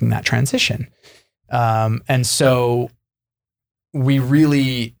people making that transition. And so we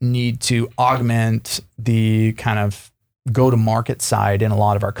really need to augment the kind of go-to-market side in a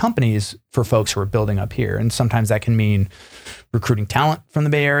lot of our companies for folks who are building up here. And sometimes that can mean recruiting talent from the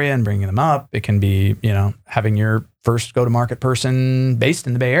Bay Area and bringing them up. It can be, having your first go-to-market person based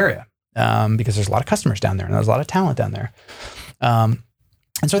in the Bay Area, because there's a lot of customers down there and there's a lot of talent down there. And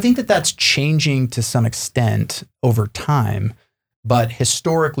so I think that that's changing to some extent over time. But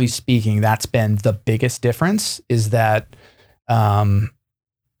historically speaking, that's been the biggest difference, is that,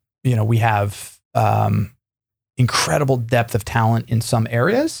 we have incredible depth of talent in some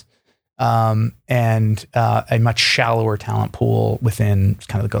areas, and a much shallower talent pool within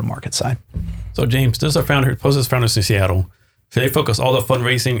kind of the go-to-market side. So James, this is our founder, Poses founders in Seattle. So they focus all the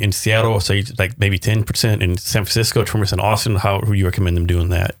fundraising in Seattle, so like maybe 10% in San Francisco, 20% in Austin. How would you recommend them doing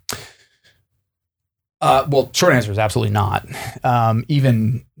that? Well, short answer is absolutely not.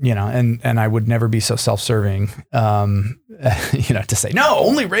 Even, and I would never be so self-serving, to say, no,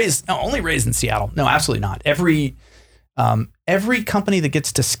 only raised in Seattle. No, absolutely not. Every company that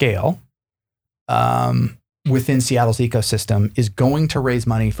gets to scale, within Seattle's ecosystem is going to raise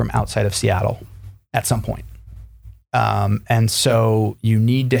money from outside of Seattle at some point. And so you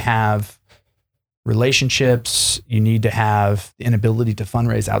need to have relationships, you need to have an ability to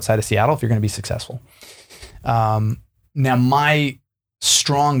fundraise outside of Seattle if you're going to be successful. Now, my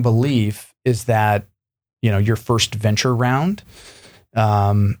strong belief is that, your first venture round,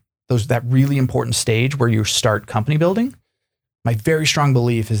 that really important stage where you start company building, my very strong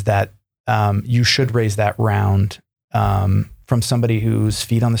belief is that you should raise that round from somebody who's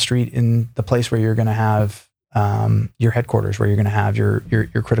feet on the street in the place where you're going to have your headquarters, where you're going to have your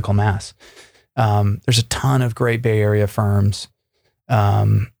critical mass. There's a ton of great Bay Area firms.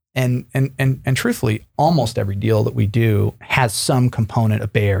 And truthfully, almost every deal that we do has some component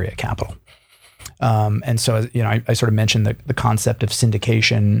of Bay Area capital. And so, I sort of mentioned the concept of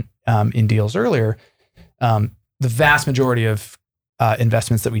syndication in deals earlier. The vast majority of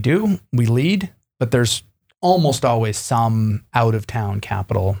investments that we do, we lead, but there's almost always some out of town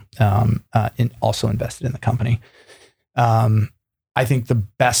capital also invested in the company. I think the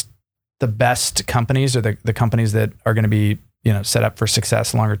best companies, or the companies that are going to be set up for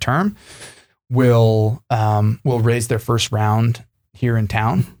success longer term, will raise their first round here in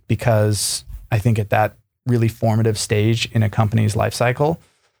town, because I think at that really formative stage in a company's life cycle,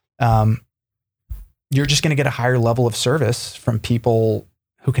 you're just going to get a higher level of service from people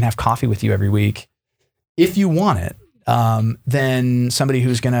who can have coffee with you every week, if you want it, than somebody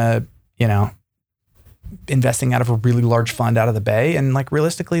who's going to, investing out of a really large fund out of the Bay. And like,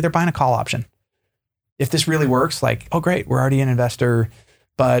 realistically, they're buying a call option. If this really works, like, oh, great, we're already an investor,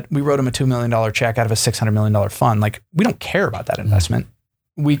 but we wrote them a $2 million check out of a $600 million fund. Like, we don't care about that investment.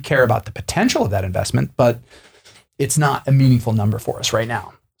 We care about the potential of that investment, but it's not a meaningful number for us right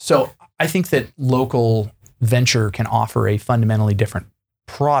now. So I think that local venture can offer a fundamentally different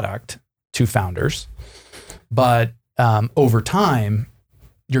product to founders, but over time,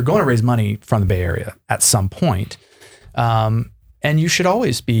 you're going to raise money from the Bay Area at some point. And you should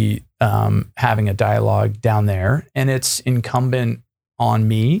always be having a dialogue down there. And it's incumbent on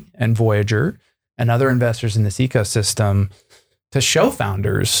me and Voyager and other investors in this ecosystem to show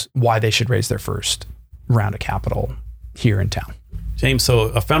founders why they should raise their first round of capital here in town. James, so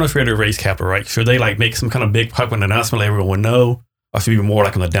a founder's ready to raise capital, right? Should they like make some kind of big public announcement that everyone would know? Or should it be more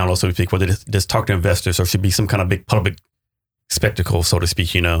like on the down low, so to speak, where they just talk to investors, or should it be some kind of big public spectacle, so to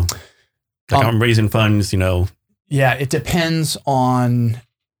speak, Like I'm raising funds, Yeah, it depends on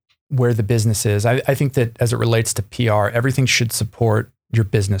where the business is. I think that as it relates to PR, everything should support your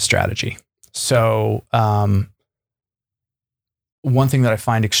business strategy. So one thing that I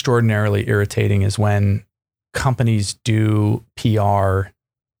find extraordinarily irritating is when companies do PR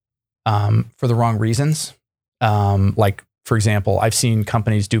for the wrong reasons. Like, for example, I've seen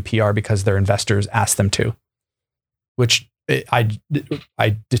companies do PR because their investors ask them to, which I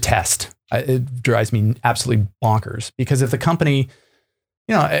detest. It drives me absolutely bonkers, because if the company,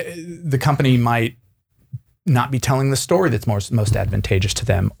 the company might not be telling the story that's most advantageous to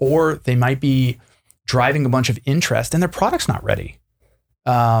them, or they might be driving a bunch of interest and their product's not ready.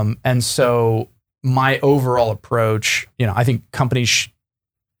 And so my overall approach, I think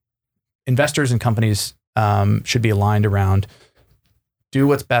investors and companies should be aligned around do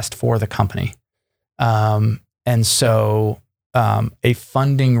what's best for the company. And so a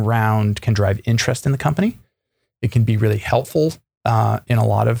funding round can drive interest in the company. It can be really helpful in a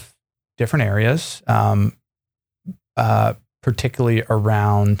lot of different areas, particularly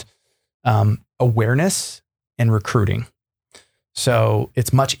around awareness and recruiting. So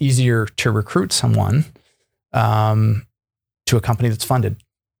it's much easier to recruit someone to a company that's funded,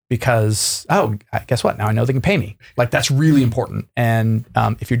 because, guess what? Now I know they can pay me. Like, that's really important. And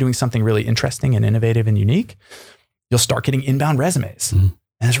if you're doing something really interesting and innovative and unique, you'll start getting inbound resumes. Mm.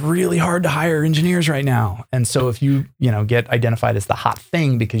 And it's really hard to hire engineers right now. And so if you get identified as the hot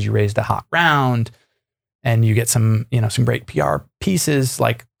thing because you raised a hot round and you get some great PR pieces,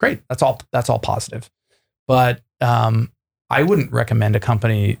 like, great, that's all positive. But I wouldn't recommend a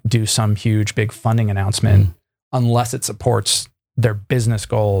company do some huge big funding announcement unless it supports their business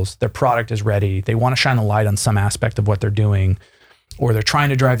goals, their product is ready, they want to shine a light on some aspect of what they're doing, or they're trying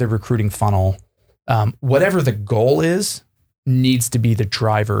to drive their recruiting funnel. Whatever the goal is needs to be the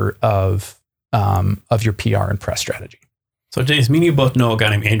driver of your PR and press strategy. So James, me and you both know a guy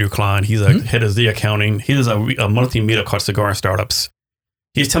named Andrew Klein. He's a head of Z accounting. He does a monthly meetup called Cigar and Startups.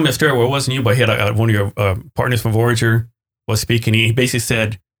 He's telling me a story where it wasn't you, but he had one of your partners from Voyager was speaking. He basically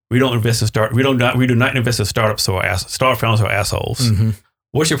said, we do not invest in startups, so startup founders are assholes. Mm-hmm.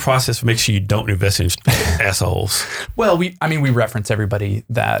 What's your process for making sure you don't invest in assholes? Well, we reference everybody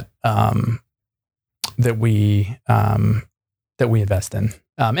that we invest in,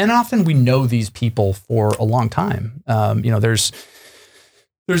 and often we know these people for a long time. There's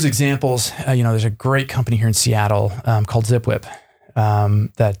examples. There's a great company here in Seattle called ZipWhip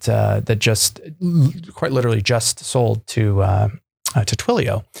that just quite literally just sold to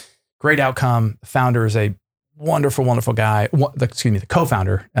Twilio. Great outcome. The founder is a wonderful, wonderful guy. The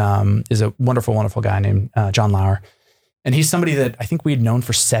co-founder is a wonderful, wonderful guy named John Lauer. And he's somebody that I think we had known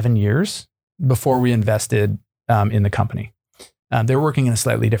for 7 years before we invested in the company. They were working in a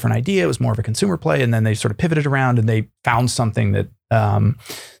slightly different idea. It was more of a consumer play. And then they sort of pivoted around and they found something that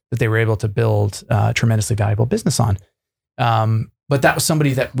they were able to build a tremendously valuable business on. But that was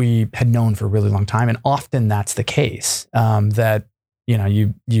somebody that we had known for a really long time. And often that's the case, that,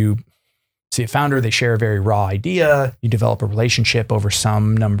 you see a founder, they share a very raw idea, you develop a relationship over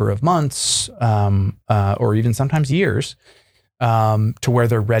some number of months, or even sometimes years, to where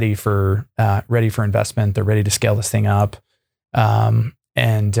they're ready for investment. They're ready to scale this thing up. And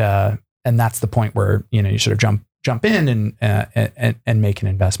that's the point where, you sort of jump in and make an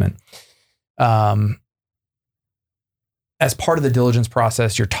investment. As part of the diligence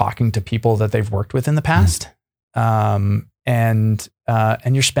process, you're talking to people that they've worked with in the past. And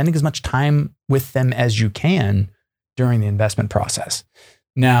you're spending as much time with them as you can during the investment process.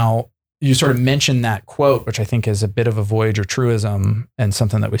 Now, you sort of mentioned that quote, which I think is a bit of a Voyager truism and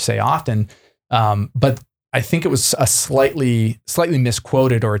something that we say often. But I think it was a slightly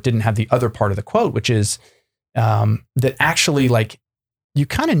misquoted, or it didn't have the other part of the quote, which is that actually, like, you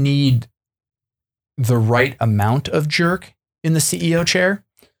kind of need the right amount of jerk in the CEO chair.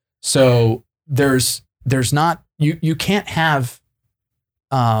 So there's not, you can't have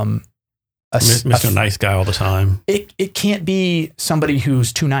Mr. Nice Guy all the time. It can't be somebody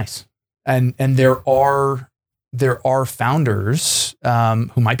who's too nice. And there are founders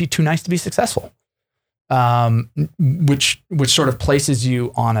who might be too nice to be successful. Which sort of places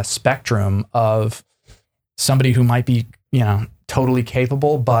you on a spectrum of somebody who might be, totally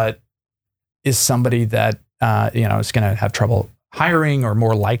capable, but is somebody that, is going to have trouble hiring or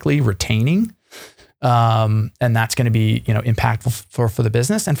more likely retaining. And that's going to be, impactful for the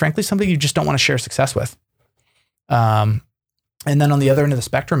business. And frankly, somebody you just don't want to share success with. And then on the other end of the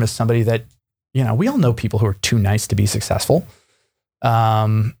spectrum is somebody that, we all know people who are too nice to be successful. We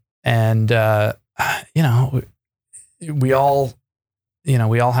all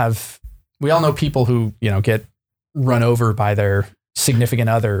know people who, get run over by their significant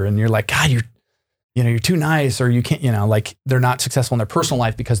other, and you're like, God, you're too nice, or you can't, like they're not successful in their personal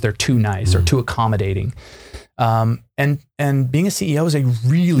life because they're too nice or too accommodating. And being a CEO is a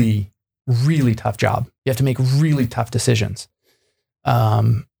really, really tough job. You have to make really tough decisions.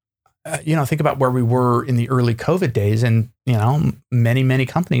 Think about where we were in the early COVID days, and, many, many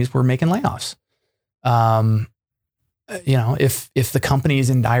companies were making layoffs. If the company is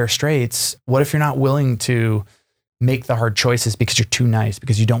in dire straits, what if you're not willing to make the hard choices because you're too nice,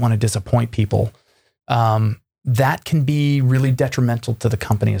 because you don't want to disappoint people? That can be really detrimental to the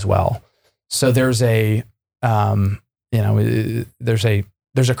company as well. So there's a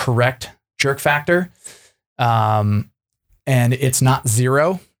correct jerk factor. And it's not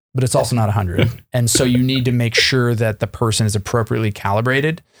 0, but it's also not 100. And so you need to make sure that the person is appropriately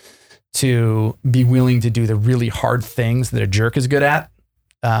calibrated to be willing to do the really hard things that a jerk is good at,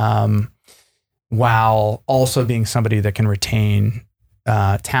 while also being somebody that can retain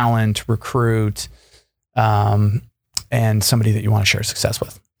talent, recruit, and somebody that you want to share success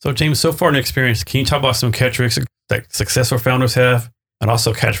with. So James, so far in experience, can you talk about some characteristics that successful founders have, and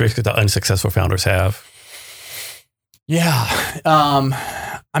also characteristics that unsuccessful founders have? Yeah.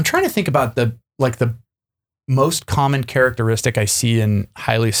 I'm trying to think about the most common characteristic I see in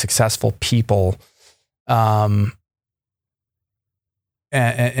highly successful people, and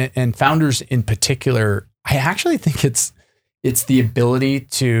founders in particular. I actually think it's the ability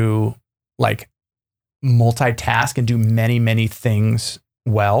to multitask and do many, many things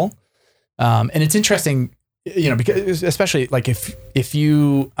well. And it's interesting, because especially if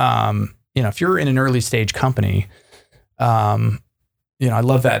you, if you're in an early stage company, I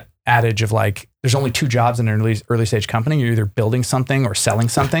love that adage of there's only 2 jobs in an early stage company. You're either building something or selling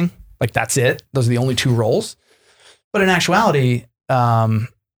something. That's it. Those are the only 2 roles. But in actuality,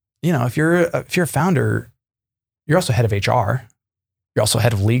 if you're a founder, you're also head of HR. You're also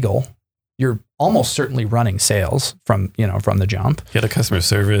head of legal. You're almost certainly running sales from the jump. Yeah, the customer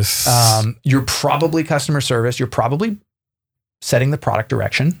service. You're probably customer service. You're probably setting the product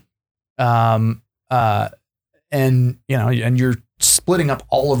direction. And you're splitting up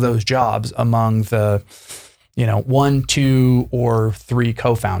all of those jobs among the, 1, 2, or 3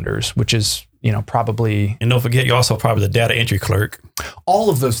 co-founders, which is, probably. And don't forget, you're also probably the data entry clerk.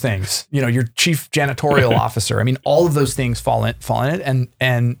 All of those things, your chief janitorial officer. I mean, all of those things fall in it.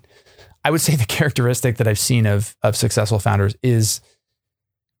 And I would say the characteristic that I've seen of successful founders is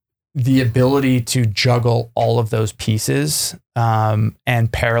the ability to juggle all of those pieces,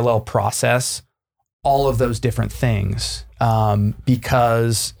 and parallel process all of those different things,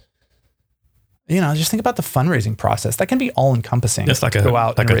 because just think about the fundraising process. That can be all encompassing. It's like a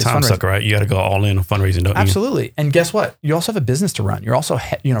time suck, right? You got to go all in on fundraising, don't you? Absolutely. And guess what? You also have a business to run. You're also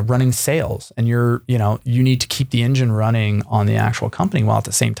running sales, and you need to keep the engine running on the actual company, while at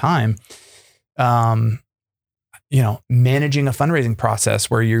the same time, managing a fundraising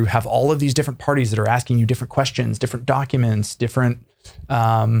process where you have all of these different parties that are asking you different questions, different documents, different,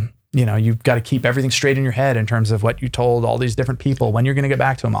 you've got to keep everything straight in your head in terms of what you told all these different people, when you're going to get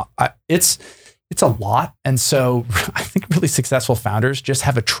back to them. It's a lot. And so I think really successful founders just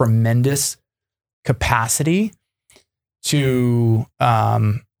have a tremendous capacity to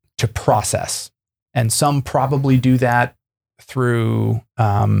process. And some probably do that through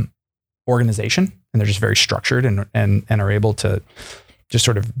organization, and they're just very structured and are able to just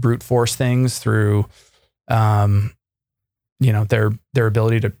sort of brute force things through their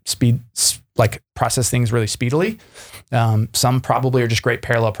ability to process things really speedily. Some probably are just great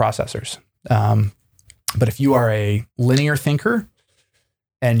parallel processors. But if you are a linear thinker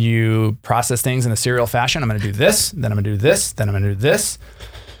and you process things in a serial fashion, I'm going to do this, then I'm going to do this, then I'm going to do this,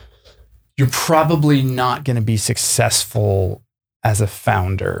 you're probably not going to be successful as a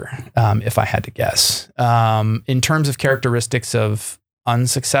founder, if I had to guess. In terms of characteristics of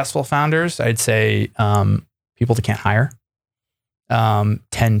unsuccessful founders, I'd say people that can't hire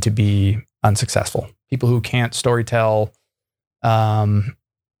tend to be unsuccessful. People who can't storytell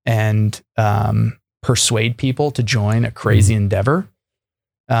and persuade people to join a crazy endeavor.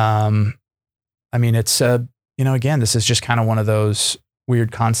 It's again, this is just kind of one of those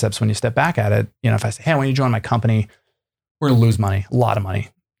weird concepts when you step back at it. If I say, hey, when you join my company, we're going to lose money, a lot of money.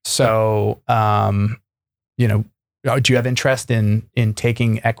 So, do you have interest in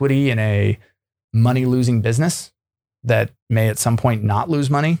taking equity in a money losing business that may at some point not lose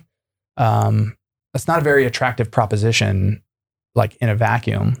money? a very attractive proposition, like in a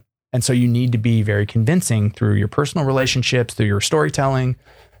vacuum. And so you need to be very convincing through your personal relationships, through your storytelling,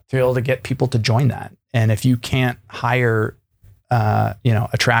 to be able to get people to join that. And if you can't hire,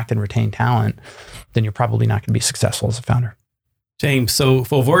 attract and retain talent, then you're probably not going to be successful as a founder. James, so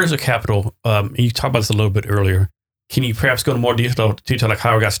for Voyager Capital, you talked about this a little bit earlier. Can you perhaps go into more detail like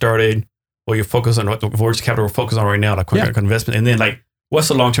how it got started, or your focus on what the Voyager Capital will focus on right now, like investment, and then like what's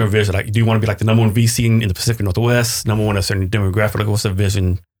the long-term vision? Like, do you want to be like the number one VC in the Pacific Northwest, number one in a certain demographic? Like, what's the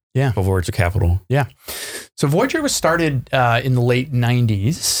vision for Voyager Capital? Yeah. So Voyager was started in the late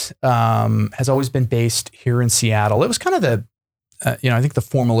 90s, has always been based here in Seattle. It was kind of the, I think the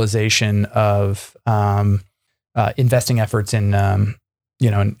formalization of investing efforts in,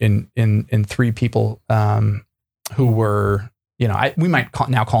 in three people who were, we might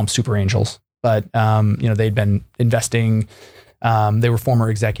now call them super angels, but, they'd been investing. They were former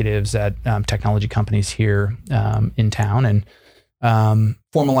executives at technology companies here in town, and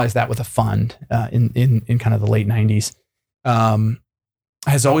formalized that with a fund in kind of the late 90s.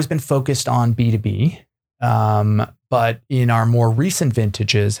 Has always been focused on B2B, but in our more recent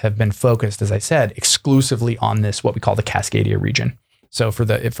vintages have been focused, as I said, exclusively on this, what we call the Cascadia region. So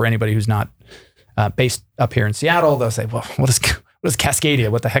for anybody who's not based up here in Seattle, they'll say, well, what is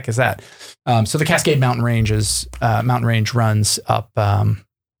Cascadia? What the heck is that? So the Cascade Mountain Range runs up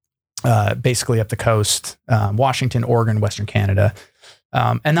basically up the coast, Washington, Oregon, Western Canada.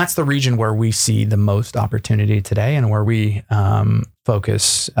 And that's the region where we see the most opportunity today and where we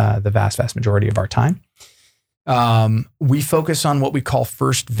focus the vast majority of our time. We focus on what we call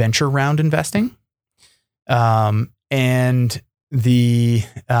first venture round investing. And the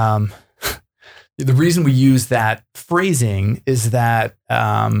reason we use that phrasing is that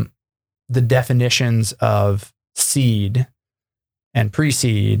the definitions of seed and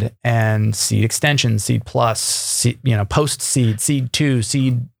pre-seed and seed extension, seed plus, post-seed, seed 2,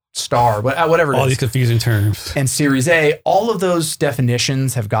 seed star, whatever it is. All these confusing terms. And Series A, all of those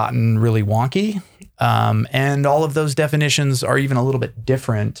definitions have gotten really wonky. And all of those definitions are even a little bit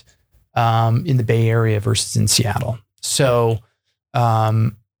different in the Bay Area versus in Seattle. So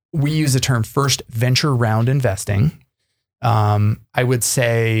we use the term first venture round investing. I would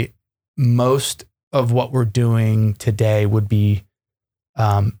say most of what we're doing today would be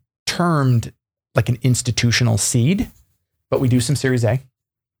termed like an institutional seed, but we do some Series A.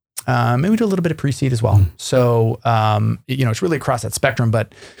 Maybe we do a little bit of pre-seed as well. So, it's really across that spectrum,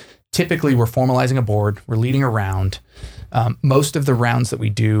 but typically we're formalizing a board, we're leading a round. Most of the rounds that we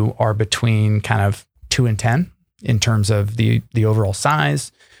do are between kind of 2 and 10 in terms of the overall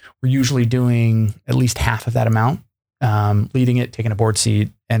size. We're usually doing at least half of that amount, leading it, taking a board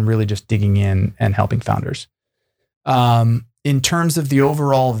seat, and really just digging in and helping founders. In terms of the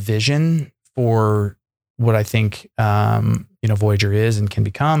overall vision for what I think, Voyager is and can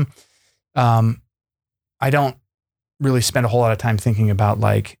become, I don't really spend a whole lot of time thinking about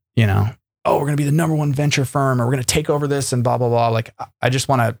we're going to be the number one venture firm, or we're going to take over this and blah, blah, blah. Like, I just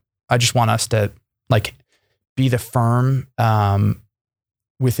want us to be the firm,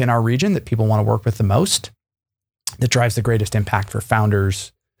 within our region that people want to work with the most, that drives the greatest impact for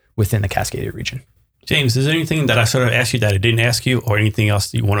founders within the Cascadia region. James, is there anything that I sort of asked you that I didn't ask you, or anything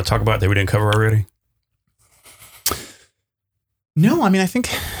else you want to talk about that we didn't cover already? No, I mean, I think,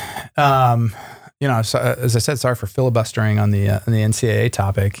 as I said, sorry for filibustering on the NCAA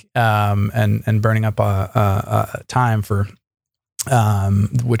topic, and burning up time for,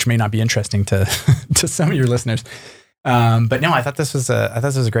 which may not be interesting to to some of your listeners. But no, I thought this was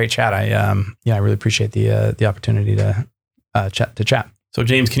a great chat. I really appreciate the opportunity to chat. So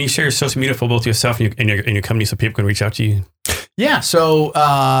James, can you share your social media for both yourself and your company so people can reach out to you? Yeah. So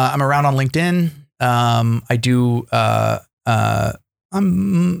I'm around on LinkedIn. I do.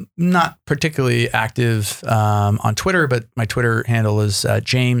 I'm not particularly active on Twitter, but my Twitter handle is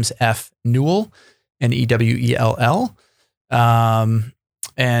James F. Newell, Newell.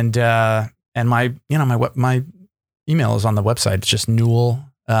 And my email is on the website. It's just Newell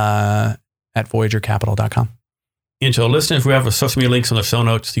at voyagercapital.com. And to our listeners, we have social media links on the show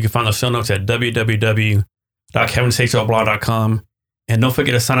notes. You can find the show notes at www.cabineshrblog.com. And don't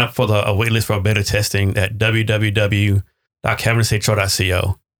forget to sign up for the waitlist for beta testing at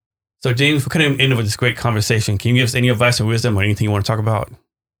www.cabineshr.co. So James, we're going to end with this great conversation. Can you give us any advice or wisdom or anything you want to talk about?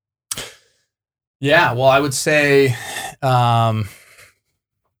 Yeah, well, I would say,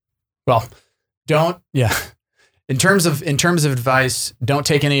 in terms of advice, don't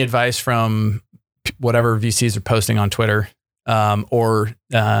take any advice from whatever VCs are posting on Twitter, or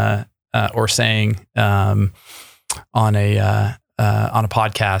saying on a on a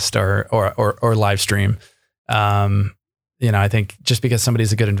podcast or live stream. I think just because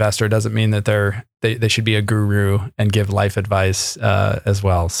somebody's a good investor doesn't mean that they should be a guru and give life advice as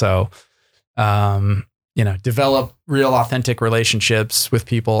well. So, develop real authentic relationships with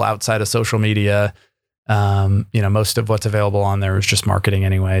people outside of social media. Most of what's available on there is just marketing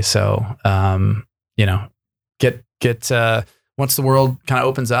anyway. So, get once the world kind of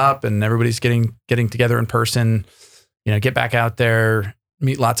opens up and everybody's getting together in person, get back out there,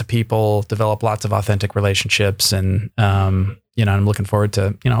 meet lots of people, develop lots of authentic relationships. And, I'm looking forward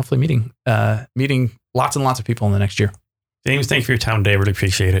to, hopefully meeting lots and lots of people in the next year. James, thank you for your time today. Really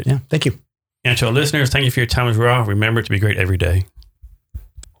appreciate it. Yeah. Thank you. And to our listeners, thank you for your time as well. Remember to be great every day.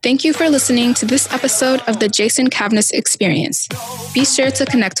 Thank you for listening to this episode of the Jason Cavness Experience. Be sure to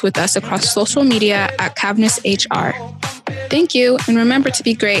connect with us across social media at CavnessHR. Thank you, and remember to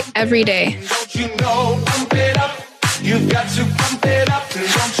be great every day. Don't you know, pump it up. You've got to pump it up.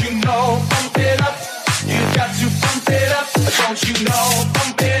 Don't you know, pump it up. You've got to pump it up. Don't you know,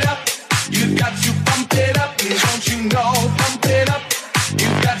 pump it up. You've got to pump it up. Don't you know?